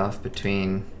trade-off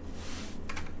between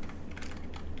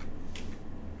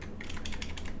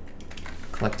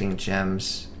collecting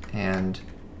gems and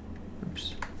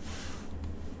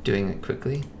doing it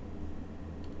quickly.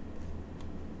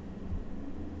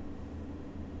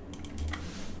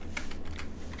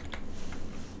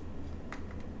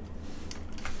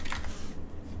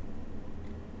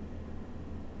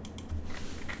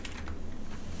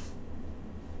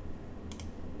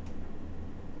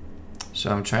 So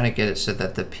I'm trying to get it so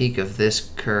that the peak of this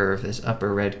curve, this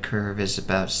upper red curve, is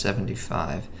about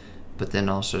 75, but then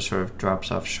also sort of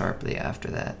drops off sharply after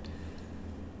that.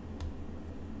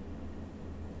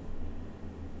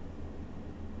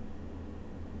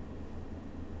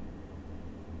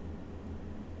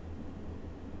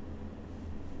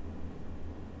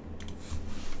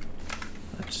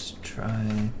 Let's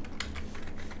try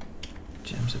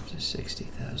gems up to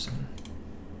 60,000.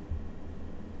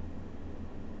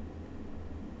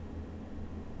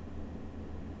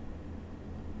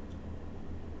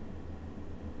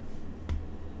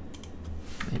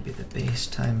 Maybe the base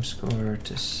time score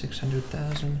to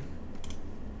 600,000.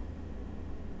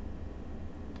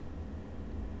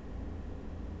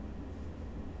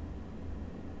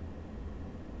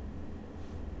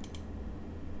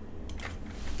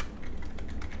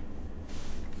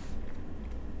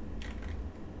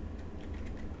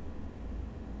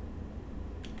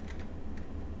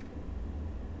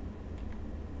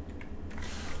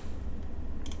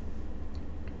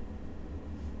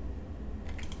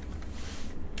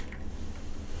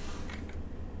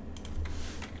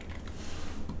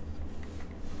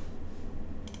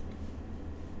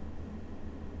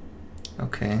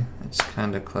 Okay, that's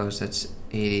kind of close. That's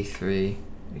 83.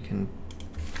 We can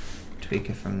tweak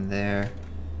it from there.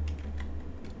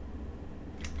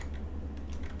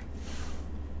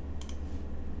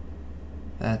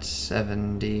 That's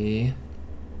 70.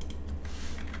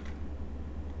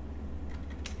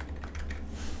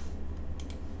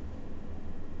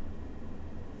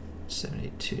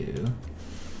 $72.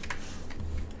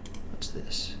 What's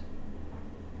this?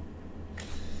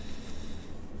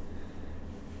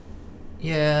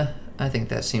 Yeah, I think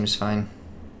that seems fine.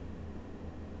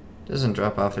 Doesn't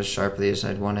drop off as sharply as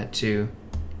I'd want it to.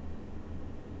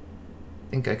 I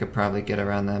think I could probably get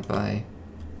around that by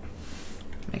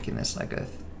making this like a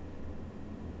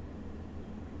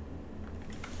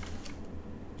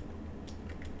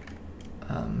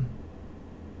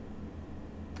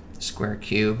square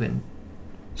cube and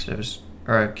instead of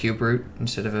or a cube root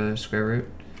instead of a square root.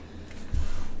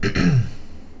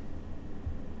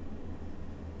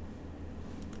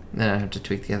 Then I have to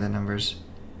tweak the other numbers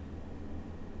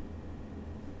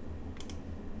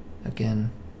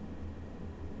again.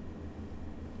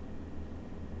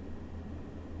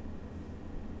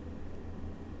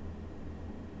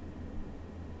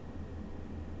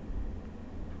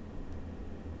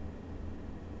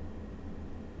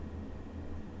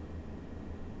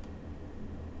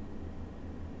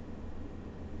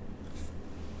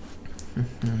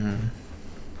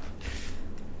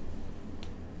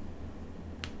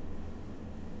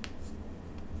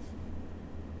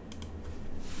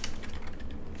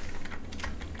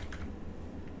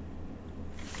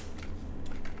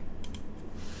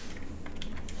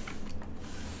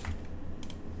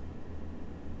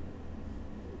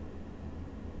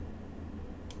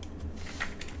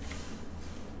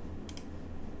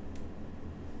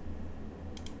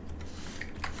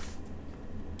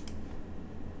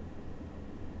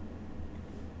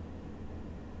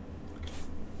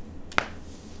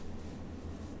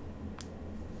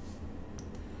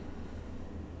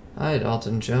 Hi,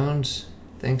 Dalton Jones.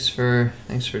 Thanks for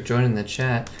joining the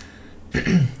chat.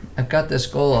 I've got this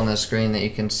goal on the screen that you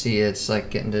can see. It's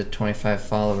like getting to 25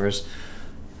 followers.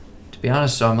 To be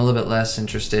honest, so I'm a little bit less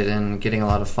interested in getting a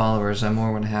lot of followers. I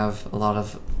more want to have a lot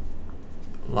of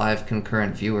live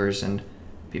concurrent viewers and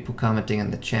people commenting in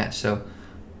the chat. So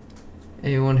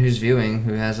anyone who's viewing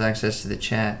who has access to the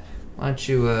chat, why don't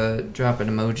you drop an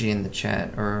emoji in the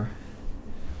chat or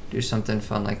do something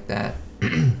fun like that.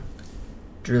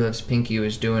 Drew Loves Pinky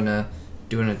was doing a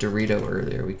Dorito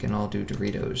earlier. We can all do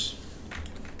Doritos.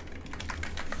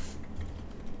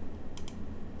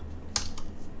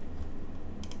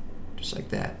 Just like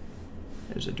that.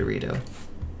 There's a Dorito.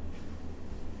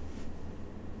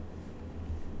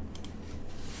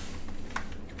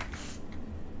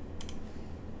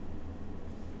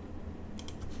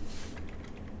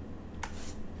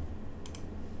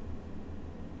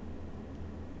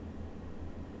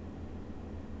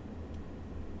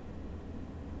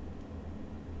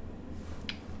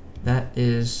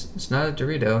 It's not a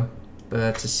Dorito,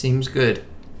 but it seems good.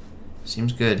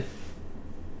 Seems good.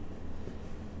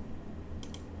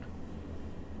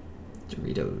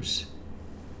 Doritos.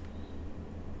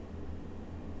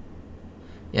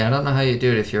 Yeah, I don't know how you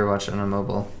do it if you're watching on a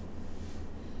mobile.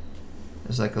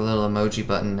 There's like a little emoji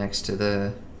button next to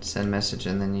the send message,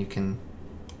 and then you can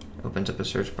opens up a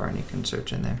search bar and you can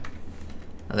search in there.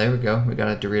 Oh, there we go. We got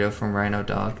a Dorito from Rhino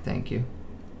Dog. Thank you.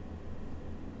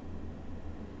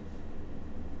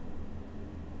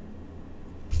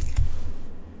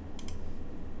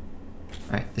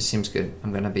 Alright, this seems good.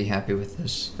 I'm gonna be happy with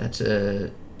this. That's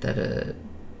a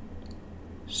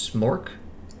smork.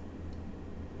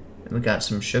 And we got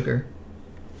some sugar.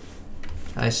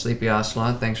 Hi Sleepy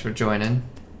Ocelot, thanks for joining.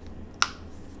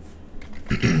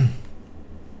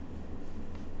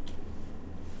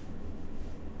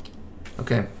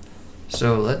 Okay,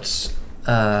 so let's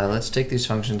take these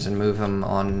functions and move them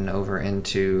on over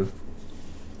into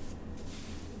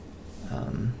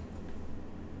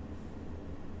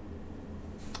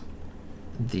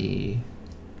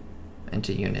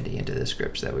into Unity, into the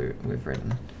scripts that we've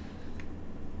written.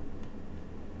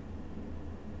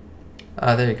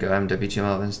 Ah, there you go. I'm W2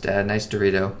 Melvin's dad. Nice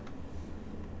Dorito.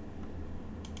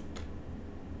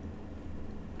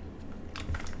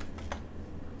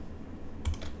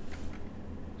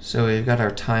 So we've got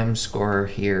our time score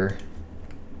here,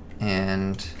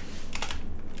 and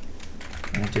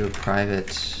I'm gonna do a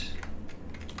private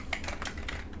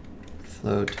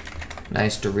float.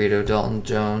 Nice Dorito, Dalton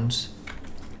Jones.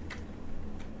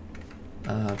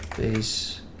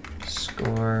 Base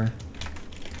score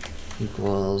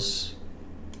equals,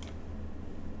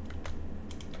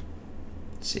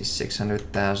 let's see,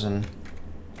 600,000.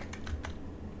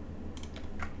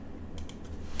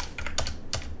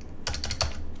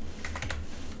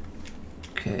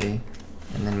 Okay,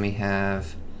 and then we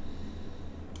have,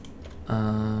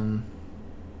 then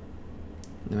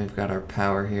we've got our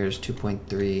power here is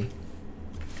 2.3,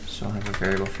 so I'll have a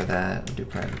variable for that. We'll do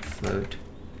private float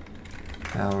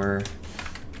power.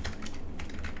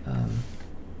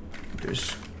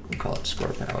 We'll call it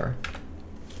score power.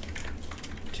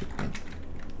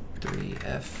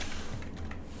 2.3f.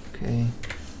 Okay.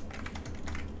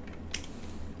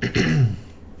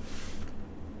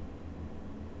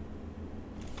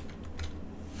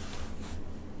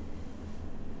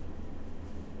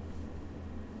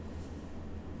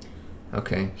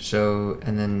 Okay, so,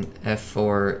 and then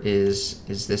F4 is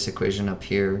this equation up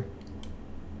here,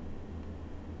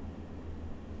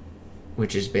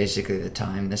 which is basically the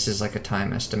time. This is like a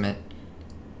time estimate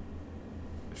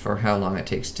for how long it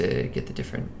takes to get the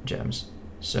different gems.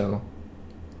 So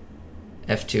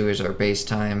F2 is our base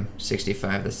time,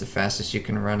 65, that's the fastest you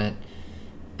can run it.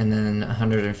 And then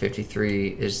 153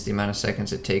 is the amount of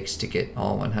seconds it takes to get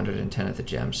all 110 of the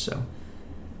gems. So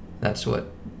that's what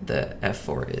the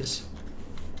F4 is.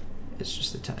 It's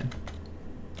just the time.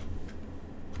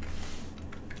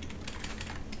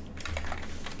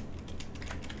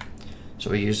 So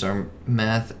we use our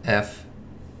math F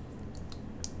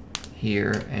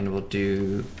here, and we'll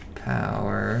do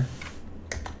power,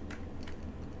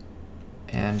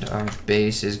 and our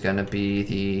base is going to be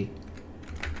the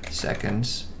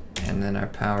seconds, and then our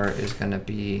power is going to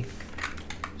be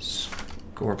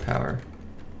score power.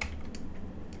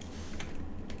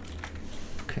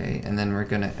 Okay, and then we're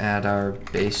going to add our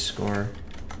base score.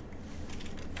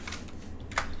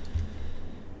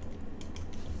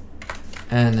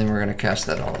 And then we're going to cast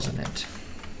that all as an int.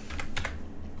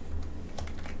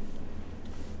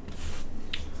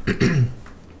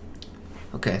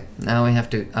 Okay, now we have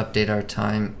to update our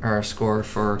time, or our score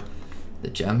for the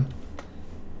gem.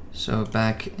 So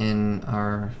back in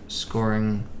our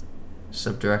scoring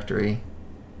subdirectory,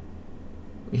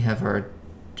 we have our,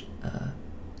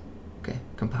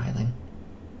 compiling.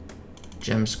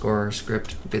 Gem score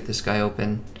script, we'll get this guy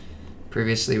open.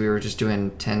 Previously we were just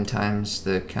doing 10 times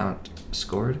the count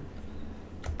scored.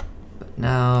 But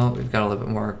now we've got a little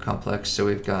bit more complex, so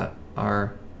we've got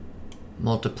our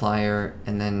multiplier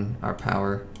and then our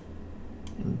power,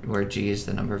 and where G is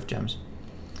the number of gems.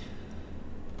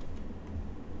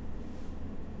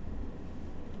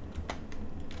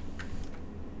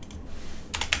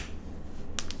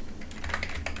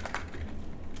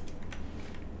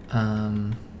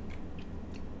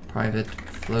 Private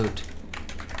float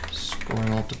score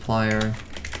multiplier,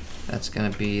 that's going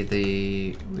to be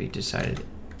the, we decided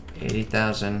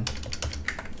 80,000,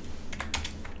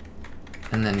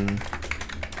 and then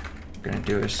we're going to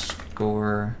do a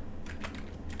score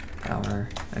power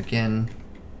again.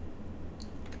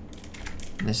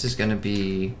 And this is going to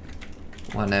be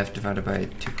 1f divided by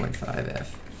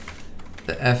 2.5f.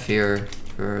 The f here,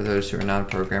 for those who are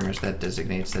non-programmers, that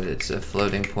designates that it's a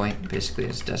floating point, basically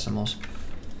it's decimals.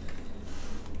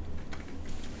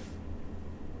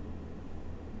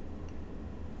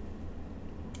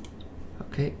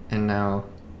 Okay, and now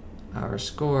our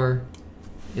score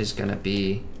is going to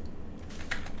be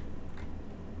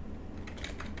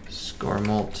score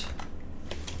mult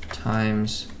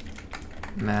times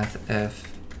mathf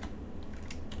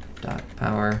dot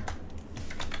power,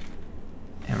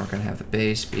 and we're going to have the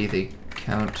base be the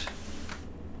count,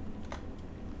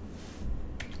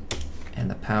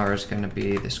 and the power is going to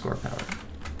be the score power.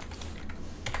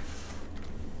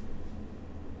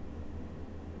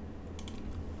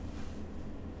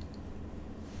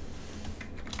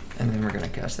 And then we're going to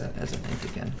cast that as an int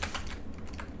again.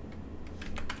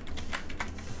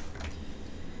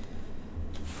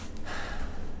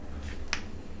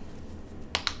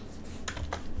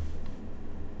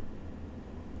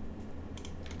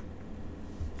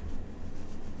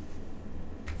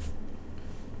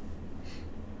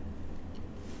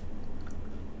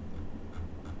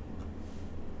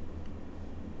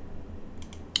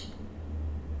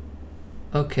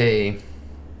 Okay,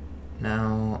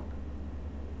 now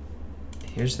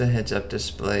here's the heads up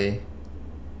display,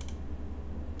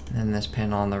 and then this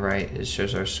panel on the right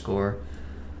shows our score.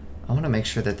 I want to make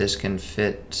sure that this can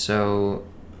fit, so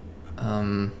let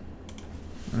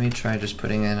me try just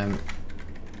putting in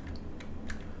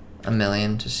a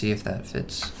million to see if that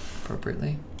fits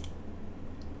appropriately.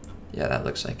 Yeah, that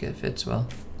looks like it fits well.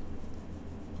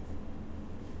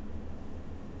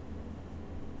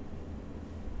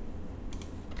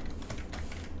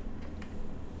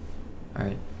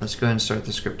 Alright, let's go ahead and start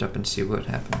the script up and see what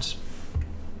happens.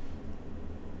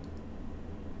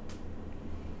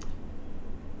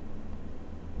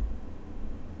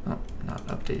 Oh, not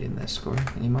updating the score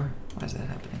anymore. Why is that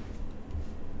happening?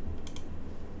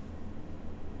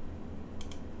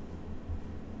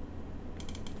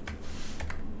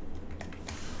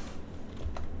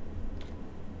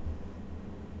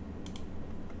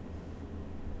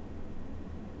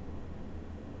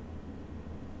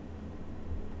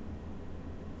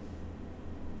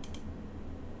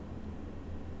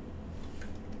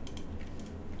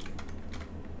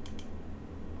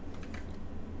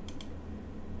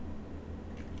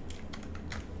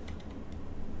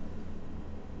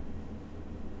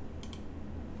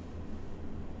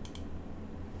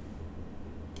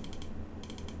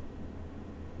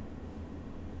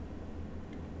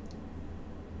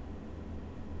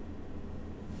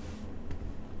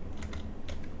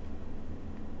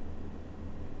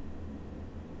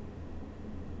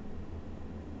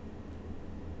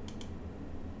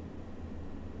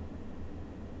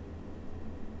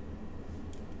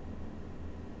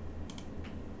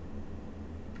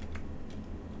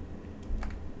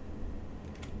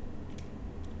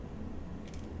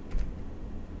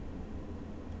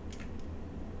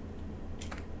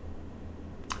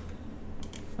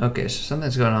 Okay, so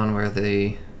something's going on where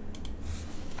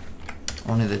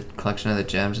only the collection of the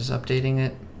gems is updating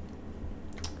it.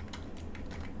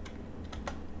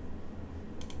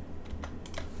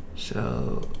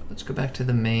 So let's go back to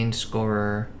the main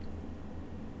scorer.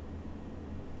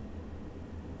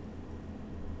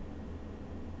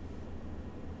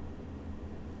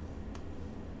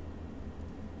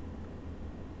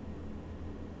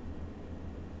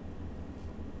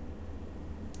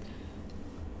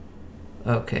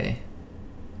 Okay.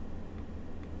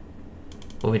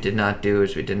 What we did not do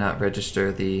is we did not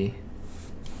register the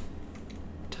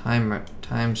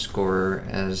time scorer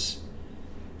as,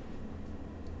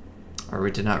 or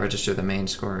we did not register the main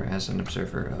scorer as an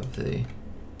observer of the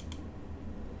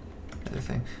other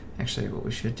thing. Actually, what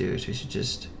we should do is we should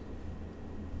just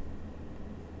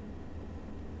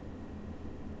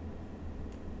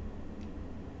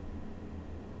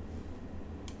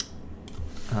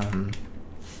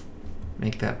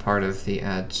make that part of the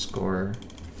add score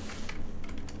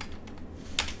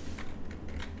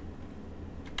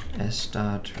s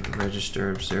dot register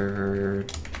observer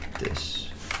this.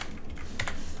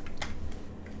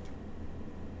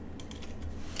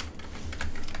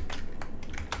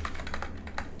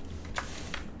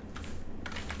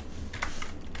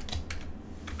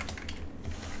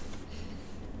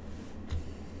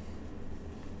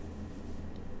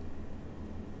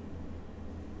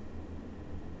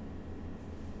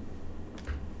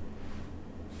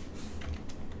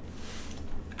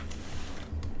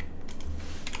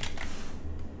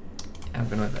 I'm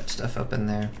going to move that stuff up in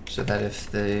there so that if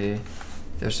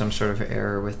there's some sort of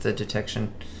error with the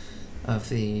detection of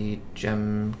the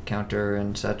gem counter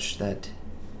and such, that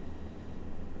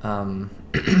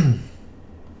it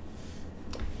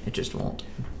just won't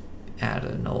add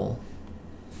a null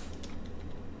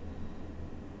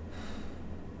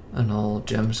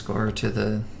gem score to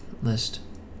the list.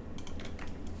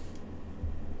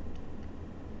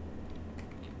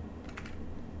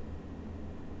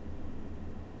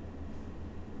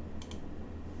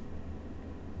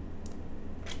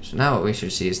 So now what we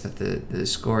should see is that the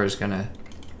score is going to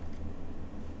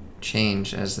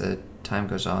change as the time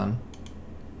goes on.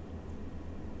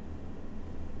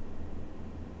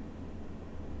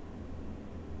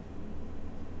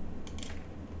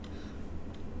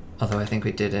 Although I think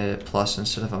we did a plus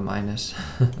instead of a minus.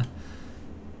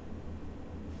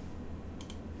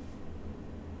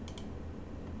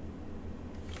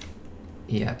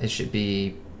 Yeah, it should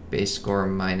be base score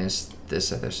minus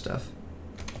this other stuff.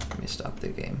 Let me stop the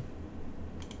game.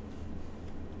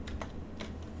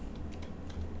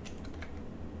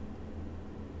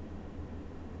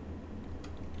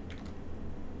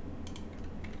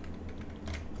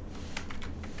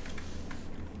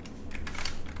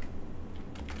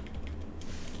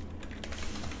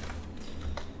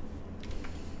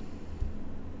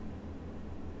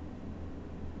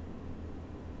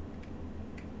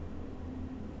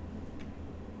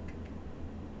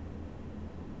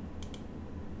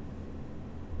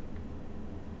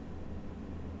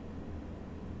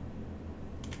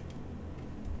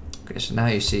 Okay, so now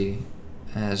you see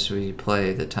as we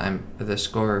play the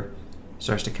score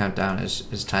starts to count down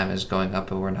as time is going up,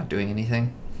 but we're not doing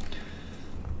anything.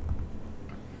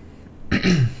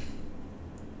 And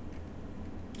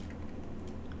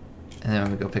then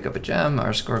when we go pick up a gem,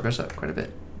 our score goes up quite a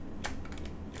bit.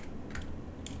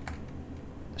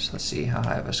 So let's see, how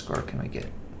high of a score can we get?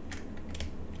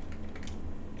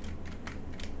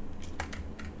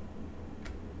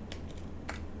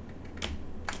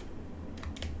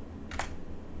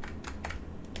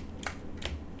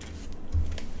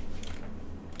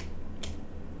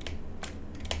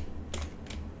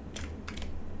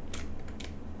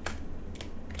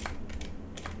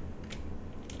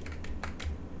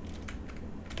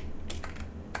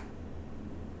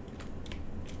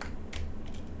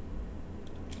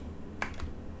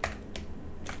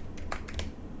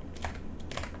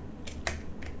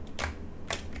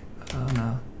 Oh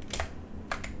no.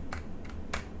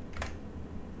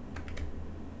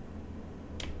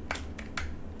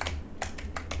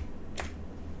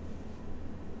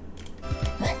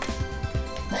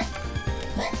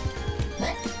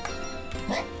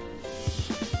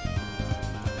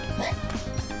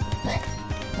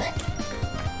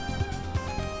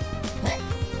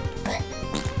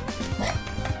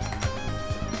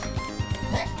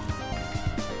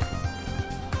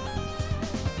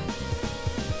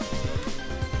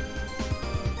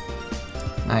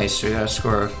 Nice, we got a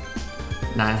score of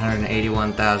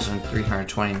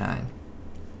 981,329.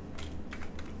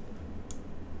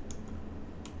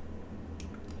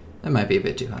 That might be a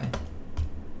bit too high.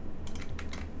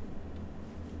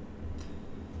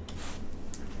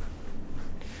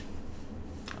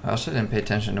 I also didn't pay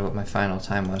attention to what my final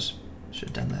time was. Should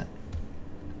have done that.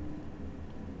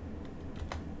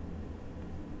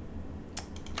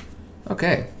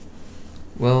 Okay.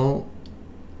 Well,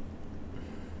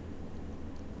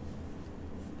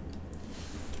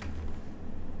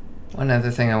 one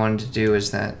other thing I wanted to do is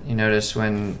that you notice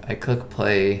when I click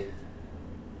play,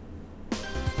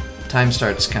 time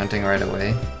starts counting right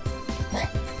away.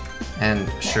 And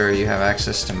sure, you have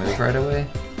access to move right away.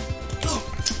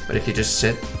 But if you just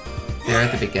sit there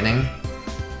at the beginning,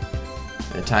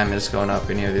 the time is going up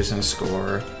and you're losing a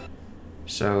score.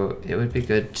 So it would be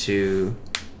good to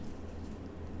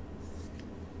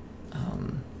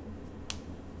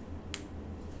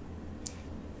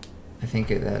I think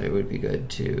that it would be good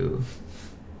to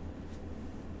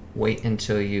wait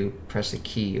until you press a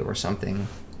key or something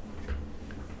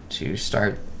to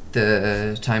start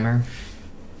the timer.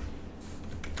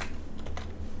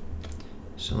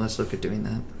 So let's look at doing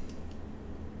that.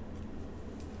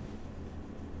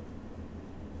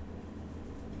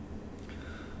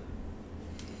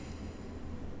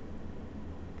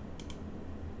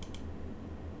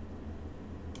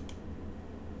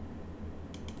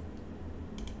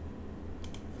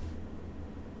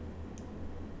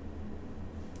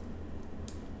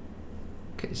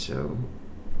 Okay, so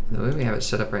the way we have it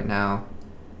set up right now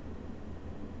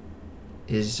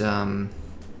is the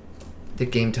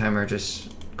game timer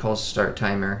just calls start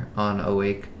timer on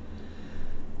awake,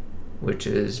 which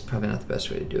is probably not the best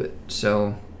way to do it.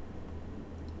 So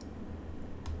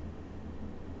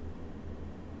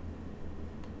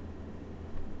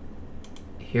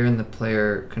here in the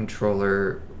player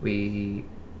controller, we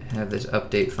have this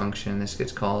update function. This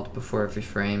gets called before every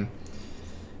frame.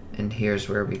 And here's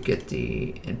where we get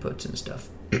the inputs and stuff.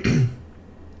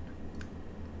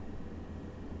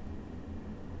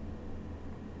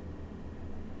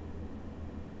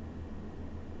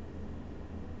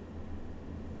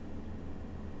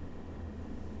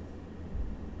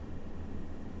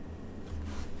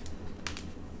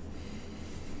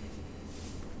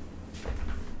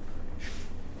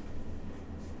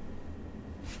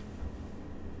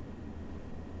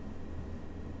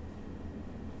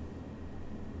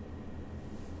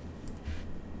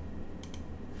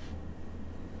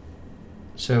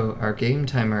 So our game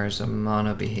timer is a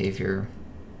mono behavior,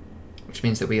 which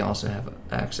means that we also have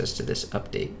access to this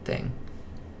update thing.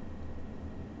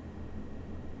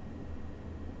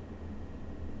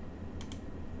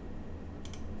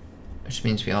 Which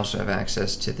means we also have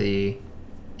access to the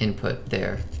input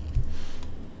there.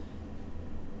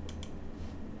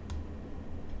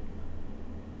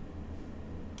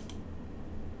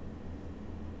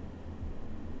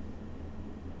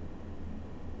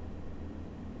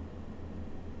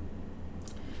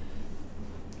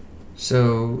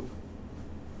 So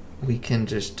we can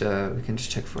just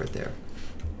check for it there.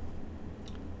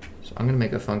 So I'm gonna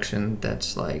make a function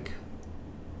that's like,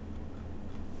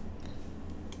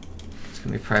 it's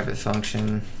gonna be a private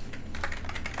function.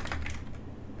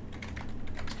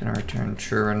 It's gonna return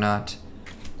true or not.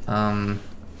 And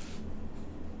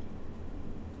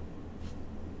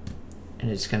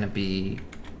it's gonna be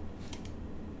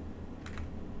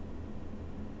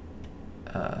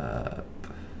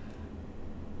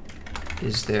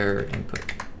is there input?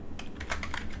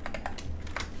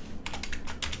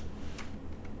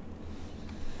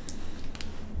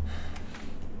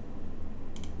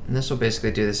 And this will basically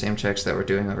do the same checks that we're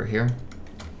doing over here.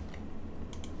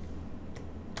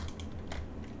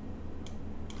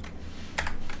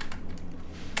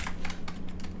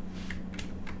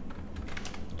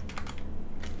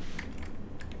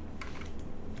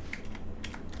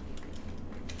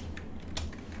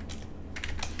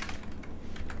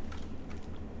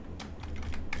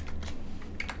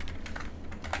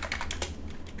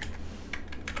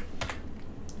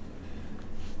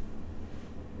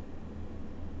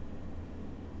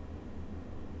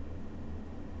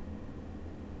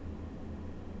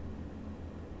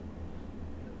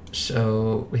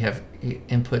 So we have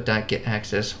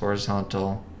input.getAccess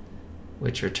horizontal,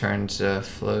 which returns a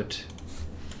float.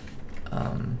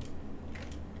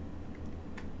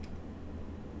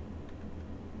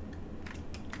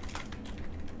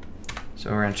 So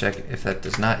we're going to check if that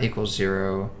does not equal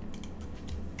 0,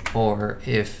 or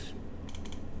if,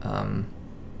 well,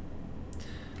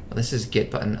 this is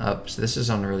get button up, so this is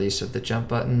on release of the jump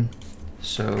button.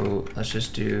 So let's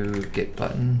just do get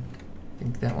button, I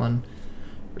think that one.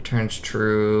 Returns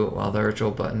true while the virtual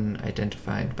button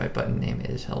identified by button name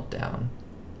is held down.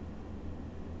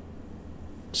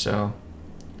 So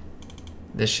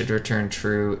this should return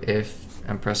true if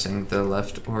I'm pressing the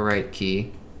left or right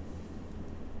key,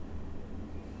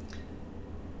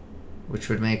 which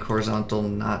would make horizontal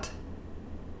not,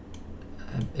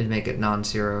 it'd make it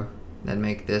non-zero, then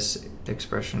make this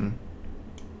expression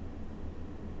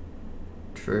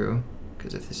true,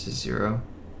 because if this is 0,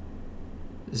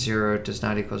 0 does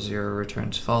not equal 0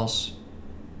 returns false.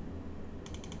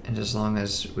 And as long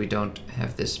as we don't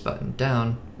have this button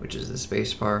down, which is the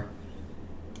space bar,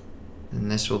 then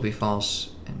this will be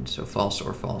false, and so false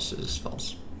or false is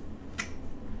false.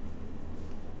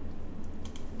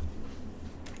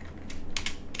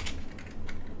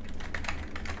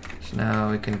 So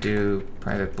now we can do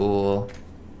private bool.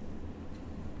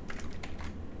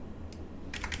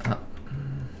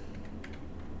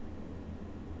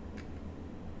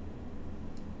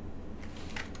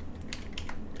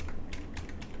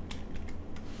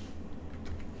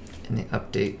 In the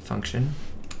update function,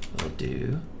 we'll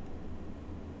do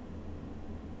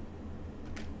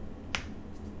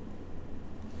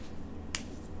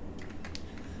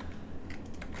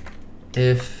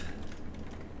if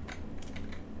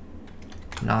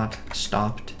not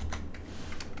stopped,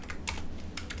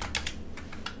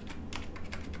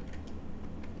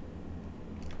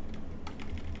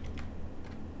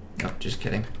 no, just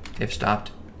kidding, if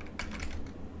stopped,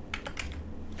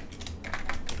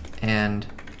 and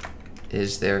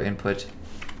is their input.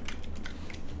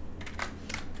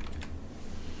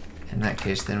 In that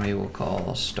case, then we will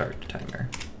call start timer.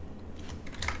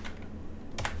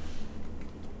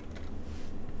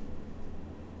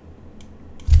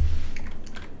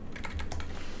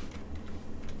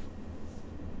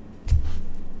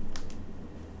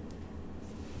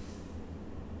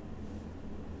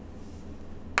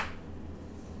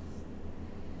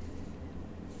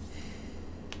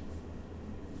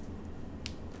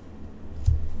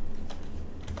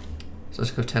 So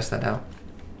let's go test that out.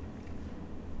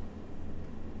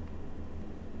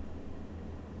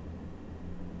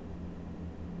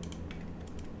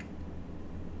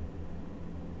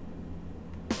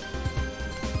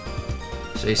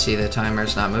 So you see the timer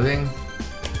is not moving.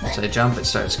 Once I jump, it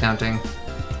starts counting.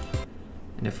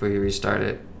 And if we restart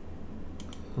it,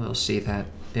 we'll see that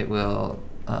it will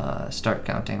start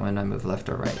counting when I move left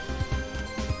or right.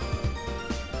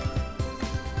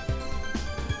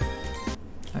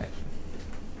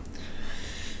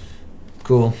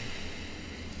 Cool.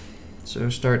 So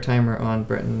start timer on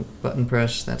button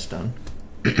press, that's done.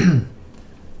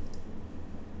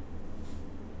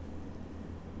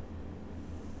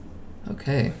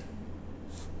 Okay.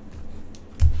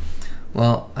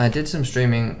 Well, I did some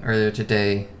streaming earlier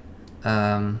today.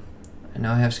 I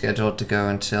know I have scheduled to go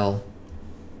until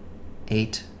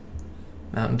 8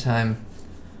 Mountain Time,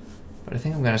 but I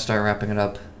think I'm going to start wrapping it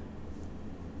up.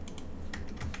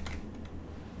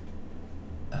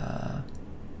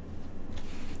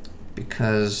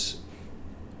 Because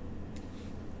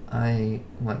I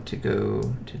want to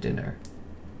go to dinner.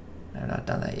 I've not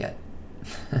done that yet.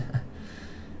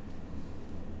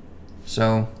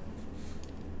 So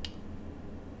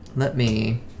let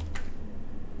me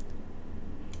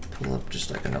pull up just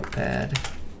like a notepad.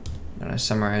 I'm going to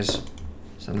summarize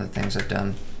some of the things I've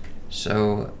done.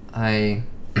 So I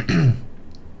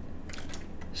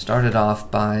started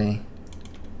off by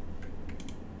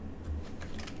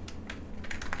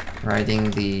writing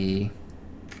the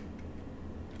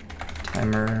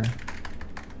timer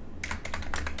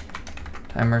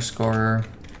scorer,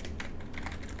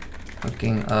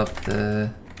 hooking up the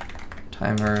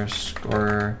timer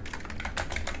scorer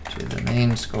to the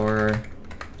main scorer,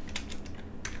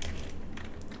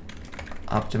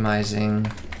 optimizing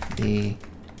the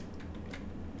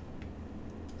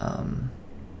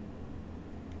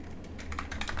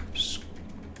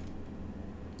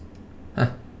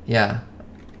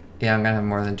yeah, I'm gonna have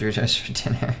more than 3 dice for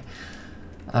dinner.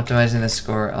 Optimizing the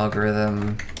score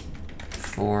algorithm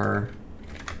for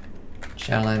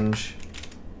challenge.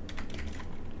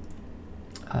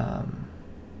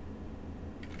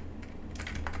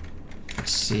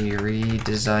 Let's see,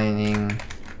 redesigning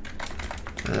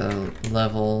the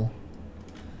level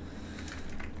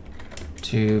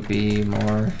to be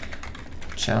more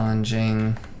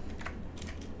challenging,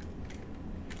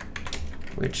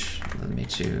 which led me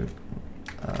to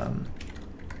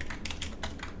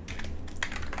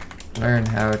learn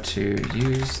how to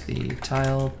use the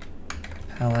tile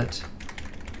palette.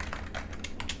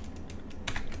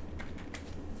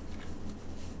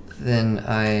 Then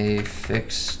I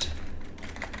fixed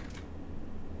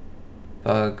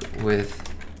bug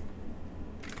with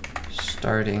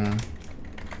starting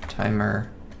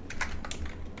timer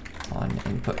on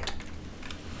input.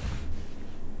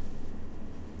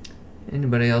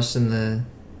 Anybody else in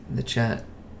the chat?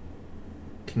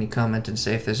 Can you comment and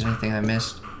say if there's anything I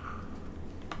missed?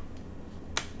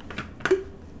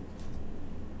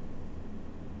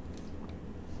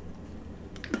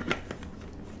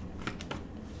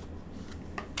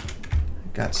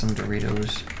 Got some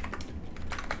Doritos.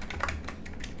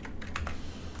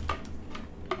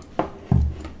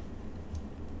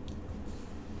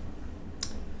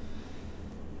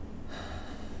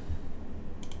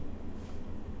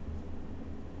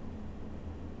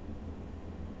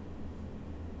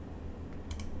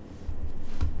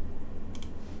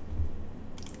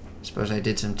 Suppose I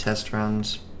did some test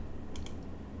runs.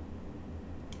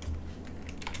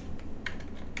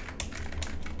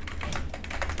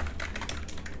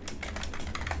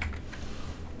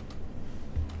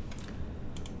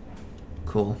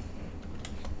 Cool.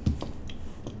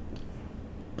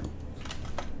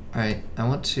 Alright, I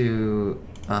want to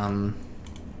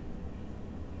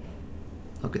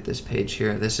look at this page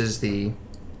here. This is the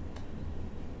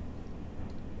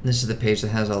page that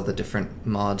has all the different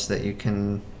mods that you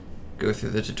can go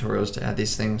through the tutorials to add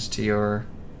these things to your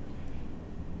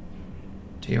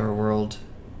world.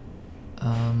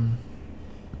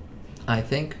 I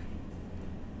think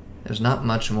there's not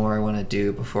much more I want to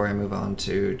do before I move on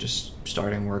to just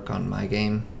starting work on my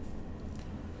game.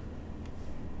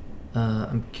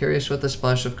 I'm curious what the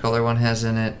splash of color one has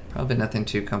in it. Probably nothing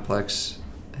too complex.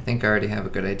 I think I already have a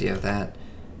good idea of that.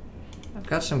 I've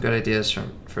got some good ideas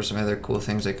for some other cool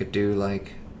things I could do,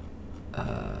 like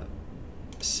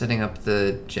setting up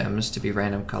the gems to be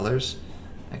random colors.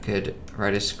 I could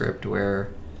write a script where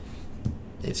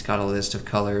it's got a list of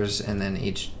colors, and then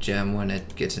each gem, when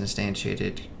it gets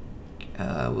instantiated,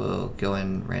 will go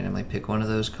and randomly pick one of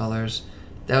those colors.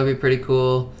 That would be pretty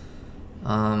cool.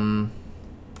 Yeah,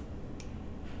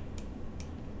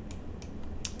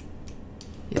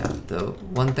 the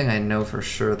one thing I know for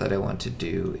sure that I want to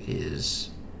do is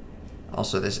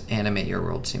also this animate your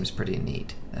world seems pretty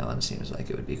neat. That one seems like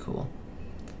it would be cool.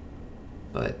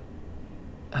 But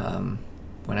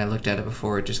when I looked at it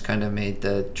before, it just kind of made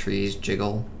the trees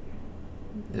jiggle.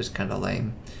 It was kind of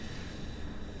lame.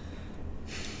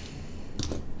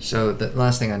 So the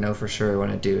last thing I know for sure I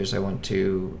want to do is I want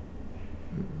to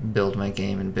build my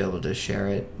game and be able to share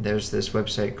it. There's this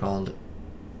website called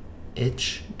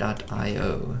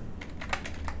itch.io,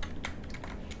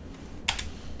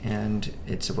 and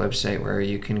it's a website where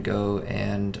you can go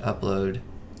and upload.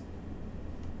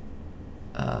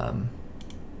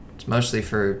 It's mostly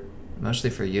for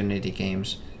Unity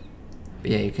games,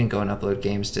 but yeah, you can go and upload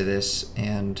games to this,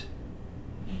 and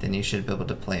then you should be able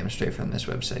to play them straight from this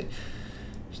website.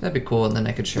 So that'd be cool, and then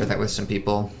I could share that with some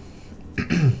people.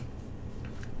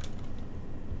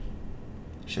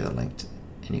 Share the link,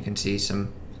 and you can see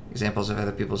some examples of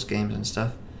other people's games and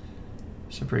stuff.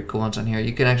 Some pretty cool ones on here.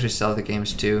 You can actually sell the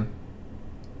games too,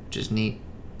 which is neat.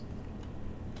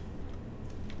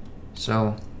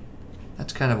 So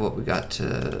that's kind of what we got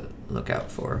to look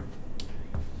out for.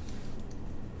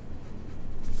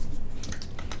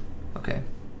 Okay.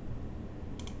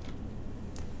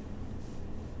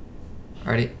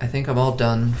 Alrighty, I think I'm all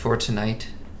done for tonight.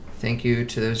 Thank you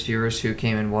to those viewers who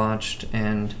came and watched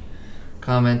and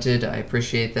commented. I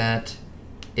appreciate that.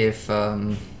 If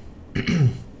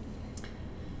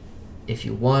if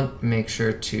you want, make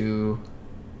sure to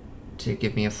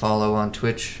give me a follow on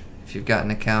Twitch. If you've got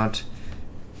an account,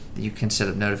 you can set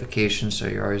up notifications so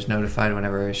you're always notified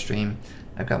whenever I stream.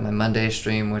 I've got my Monday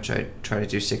stream, which I try to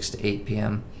do 6 to 8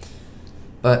 p.m.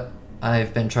 But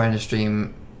I've been trying to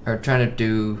stream, or trying to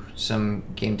do some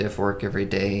game dev work every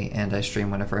day, and I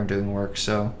stream whenever I'm doing work.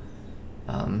 So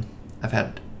I've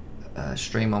had a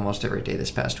stream almost every day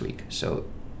this past week. So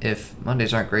if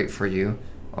Mondays aren't great for you,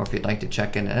 or if you'd like to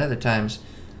check in at other times,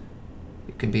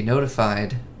 you can be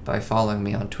notified by following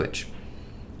me on Twitch.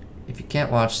 If you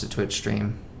can't watch the Twitch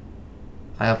stream,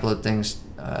 I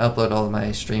upload all of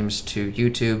my streams to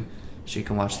YouTube, so you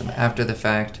can watch them after the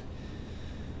fact.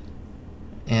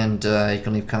 And you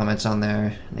can leave comments on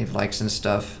there, leave likes and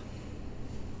stuff.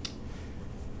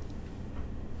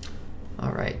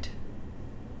 Alright.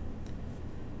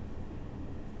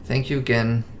 Thank you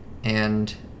again,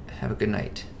 and have a good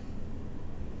night.